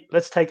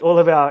take all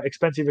of our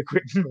expensive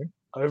equipment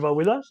over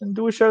with us and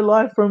do a show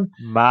live from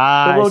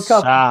My World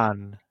Cup.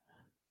 son.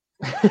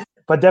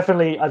 But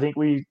definitely, I think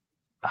we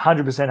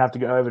 100% have to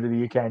go over to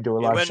the UK and do a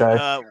live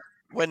show.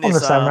 When On the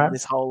same route.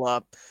 this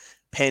whole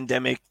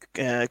pandemic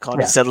kind Yeah.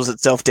 of settles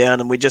itself down,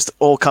 and we just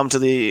all come to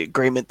the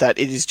agreement that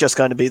it is just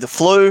going to be the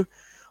flu,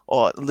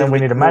 or a And little we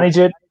bit need to more- manage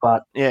it,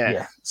 but Yeah.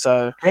 yeah.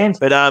 So, fans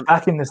but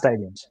back in the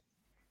stadiums.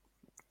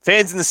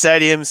 fans in the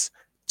stadiums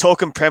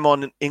talking Prem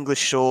on English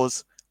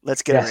shores.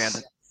 Let's get Yes.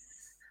 around it.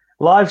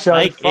 Live show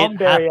Make from it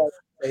Barry.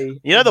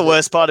 You know the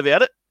worst part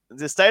about it?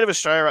 The state of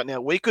Australia right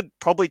now, we could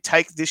probably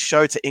take this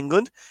show to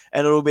England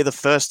and it'll be the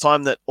first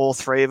time that all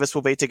 3 of us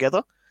will be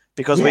together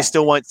because Yeah. we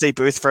still won't see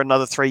Booth for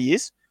another 3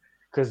 years.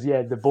 Because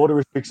the border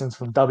restrictions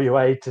from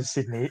WA to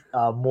Sydney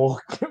are more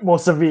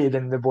severe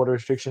than the border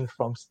restrictions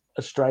from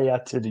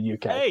Australia to the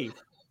UK. Hey,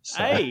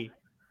 So, hey,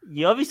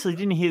 you obviously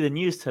didn't hear the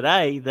news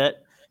today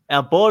that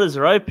our borders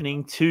are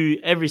opening to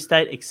every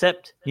state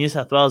except New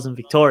South Wales and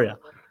Victoria.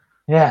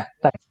 yeah.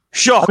 Thanks.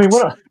 Shocked. I mean,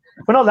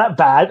 we're not that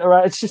bad, all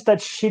right? It's just that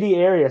shitty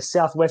area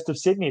southwest of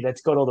Sydney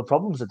that's got all the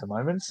problems at the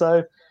moment.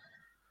 So,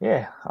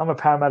 yeah, I'm a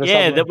Parramatta.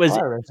 Yeah, Sutherland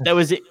Fire. that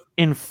was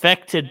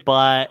infected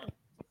by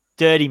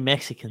dirty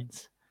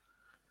Mexicans.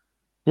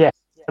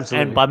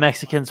 Absolutely. And by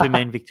Mexicans, we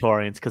mean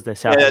Victorians because they're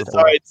south Yeah, of the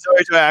border.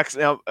 sorry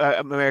to our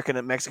American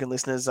and Mexican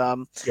listeners.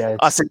 yeah,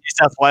 Us in New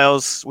South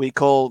Wales, we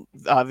call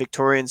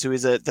Victorians, who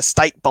is the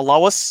state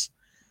below us,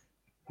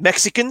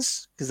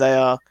 Mexicans, because they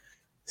are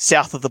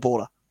south of the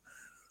border.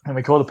 and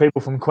we call the people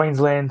from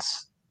Queensland.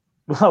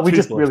 Well, we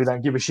just Toothless. really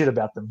don't give a shit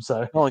about them.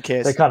 So No one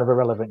cares. they're kind of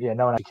irrelevant. Yeah,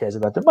 no one cares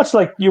about them. Much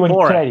like you and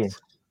Boring. Canadians.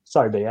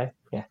 Sorry, BA.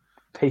 Yeah,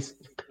 piss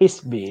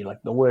beer,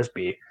 like the worst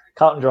beer.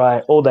 Carlton Dry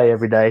all day,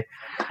 every day.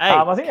 Hey,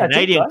 I think that's it,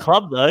 Canadian right?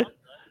 club though.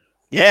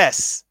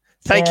 Yes.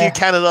 Thank Yeah. you,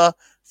 Canada,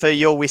 for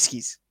your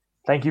whiskies.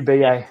 Thank you,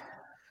 BA.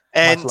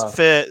 And love.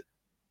 for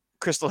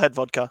Crystal Head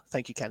Vodka.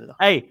 Thank you, Canada.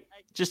 Hey,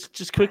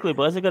 just quickly,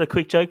 boys. I got a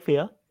quick joke for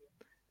you.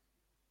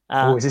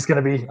 Oh, is this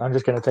going to be? I'm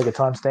just going to take a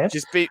timestamp.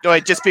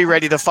 Just be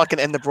ready to fucking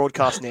end the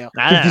broadcast now.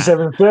 Nah, nah.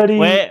 57:30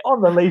 Where-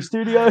 on the Leaf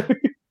Studio.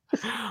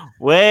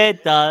 Where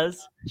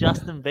does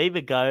Justin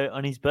Bieber go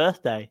on his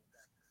birthday?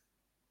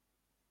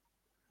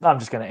 I'm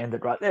just going to end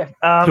it right there.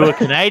 To a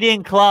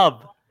Canadian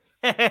club.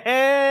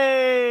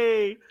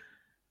 Hey!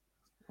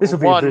 This will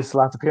be One. Bruce's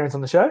last appearance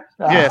on the show.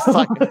 Yeah,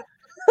 fucking.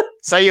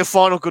 Say your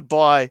final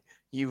goodbye,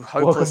 you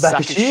Welcome hopeless back sack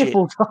a of shit.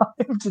 cheerful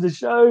time to the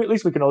show. At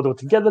least we can all do it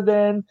together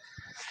then.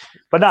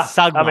 But no,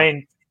 Sugma. I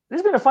mean, this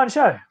has been a fun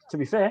show, to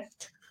be fair.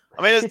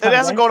 I mean, it Good time,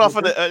 hasn't mate. gone off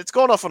on it's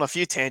gone off on a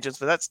few tangents,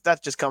 but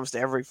that just comes to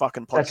every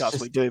fucking That's podcast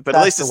just- we do. But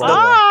at that's least the it's way.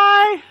 not.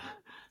 Bye!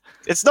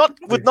 It's not.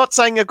 We're not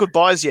saying our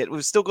goodbyes yet.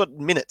 We've still got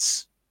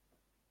minutes.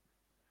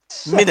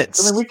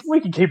 Minutes. I mean,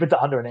 we can keep it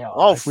to under an hour.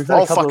 I'll Like, we've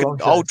had a couple of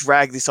long I'll shows.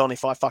 drag this on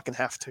if I fucking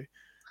have to.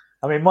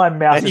 I mean, my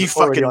mouth And is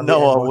you already fucking on the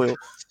know I end will.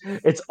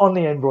 It's on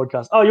the end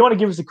broadcast. Oh, you want to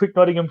give us a quick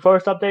Nottingham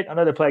Forest update? I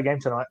know they play a game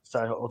tonight,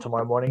 or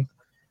tomorrow morning.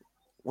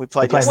 We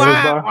played We're playing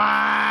yesterday.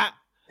 Middlesbrough.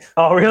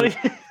 Oh, really?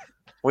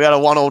 We had a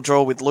 1-1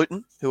 draw with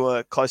Luton, who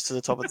are close to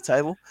the top of the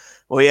table.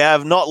 We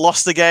have not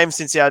lost the game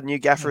since our new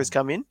gaffer has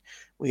come in.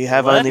 We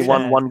have Well, only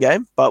won okay. one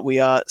game, but we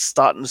are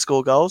starting to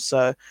score goals.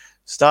 So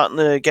starting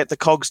to get the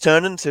cogs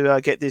turning to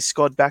get this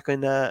squad back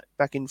in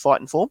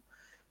fighting form.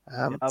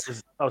 I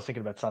was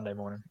thinking about Sunday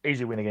morning.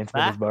 Easy win against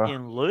Back Middlesbrough.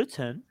 in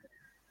Luton.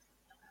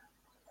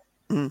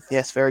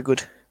 Yes, very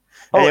good.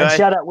 Oh, Anyway. and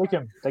shout out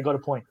Wickham. They got a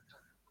point.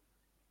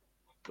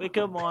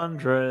 Wickham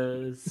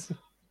Wanderers.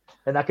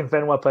 And Akin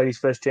Fenway played his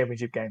first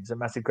championship game. So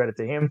massive credit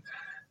to him.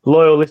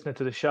 Loyal listener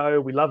to the show.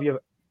 We love you.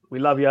 We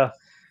love you.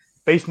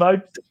 Beast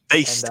mode.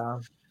 Beast.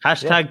 And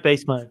Hashtag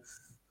beast mode.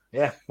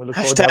 yeah, we look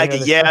forward to having you on Hashtag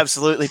this yeah, show.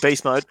 absolutely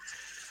beast mode.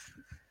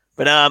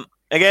 But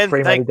again,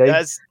 Free thank Matty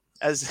D.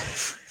 as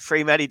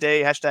free Matty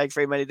D, hashtag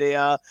free Matty D.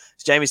 As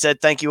Jamie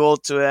said, thank you all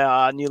to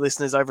our new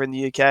listeners over in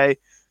the UK.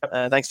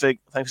 Thanks for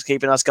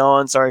keeping us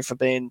going. Sorry for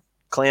being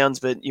clowns,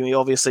 but you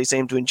obviously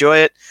seem to enjoy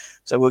it.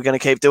 So we're going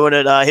to keep doing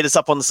it. Hit us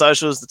up on the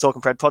socials, the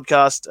Talking Pred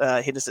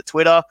podcast. Hit us at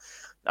Twitter.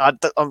 I'm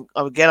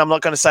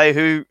not going to say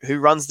who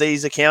runs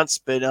these accounts,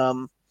 but it's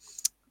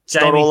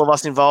not Jamie. all of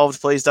us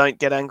involved. Please don't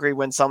get angry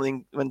when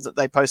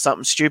they post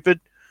something stupid.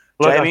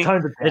 Look, Jamie? I've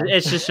toned it down.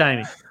 It's just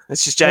Jamie.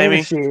 It's just Jamie.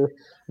 This year,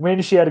 Me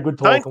and she had a good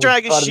talk. Don't and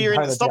drag we a decided shear to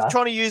in. tone it Stop down.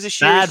 trying to use a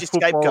shear as Bad your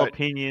football scapegoat.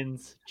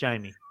 opinions,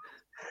 Jamie.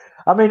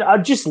 I mean, I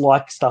just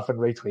like stuff and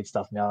retweet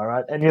stuff now, all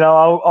right? And,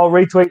 I'll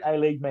retweet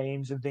A-League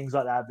memes and things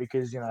like that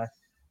because,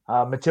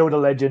 Matilda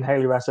legend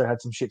Hayley Rasso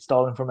had some shit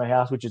stolen from her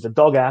house, which is a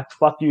dog act.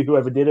 Fuck you,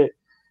 whoever did it.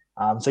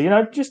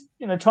 So, just,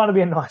 trying to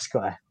be a nice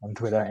guy on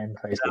Twitter and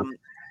Facebook.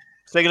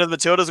 Speaking of the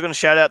Matildas, we're going to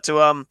shout out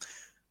to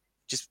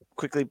just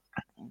quickly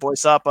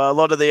voice up a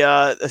lot of the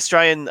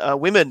Australian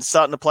women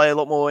starting to play a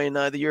lot more in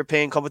the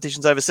European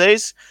competitions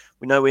overseas.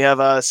 We know we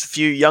have a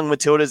few young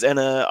Matildas and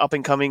an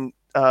up-and-coming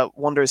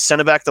Wanderers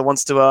centre-back that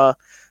wants to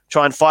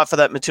try and fight for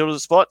that Matilda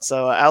spot.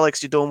 So,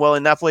 Alex, you're doing well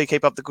in Napoli.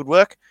 Keep up the good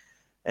work.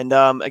 And,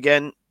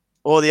 again,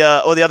 all the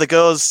other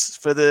girls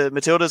for the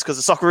Matildas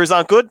because the Socceroos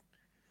aren't good.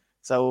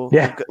 So,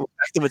 we'll back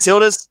to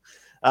Matildas.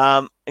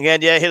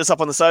 Again, hit us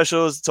up on the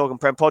socials, Talking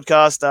Prem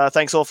Podcast.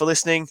 Thanks all for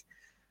listening.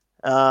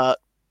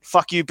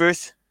 Fuck you,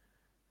 Booth.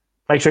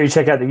 Make sure you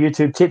check out the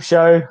YouTube tip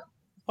show.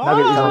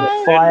 Nugget is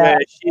on fire.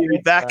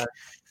 She'll back.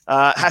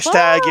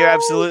 Hashtag,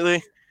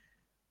 absolutely.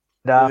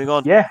 Moving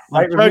on. Yeah,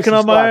 I'm choking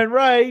on my own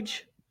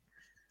rage.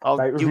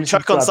 You'll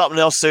choke on something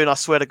else soon, I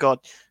swear to God.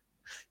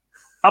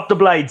 Up the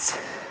blades.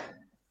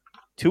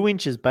 2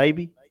 inches,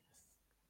 baby.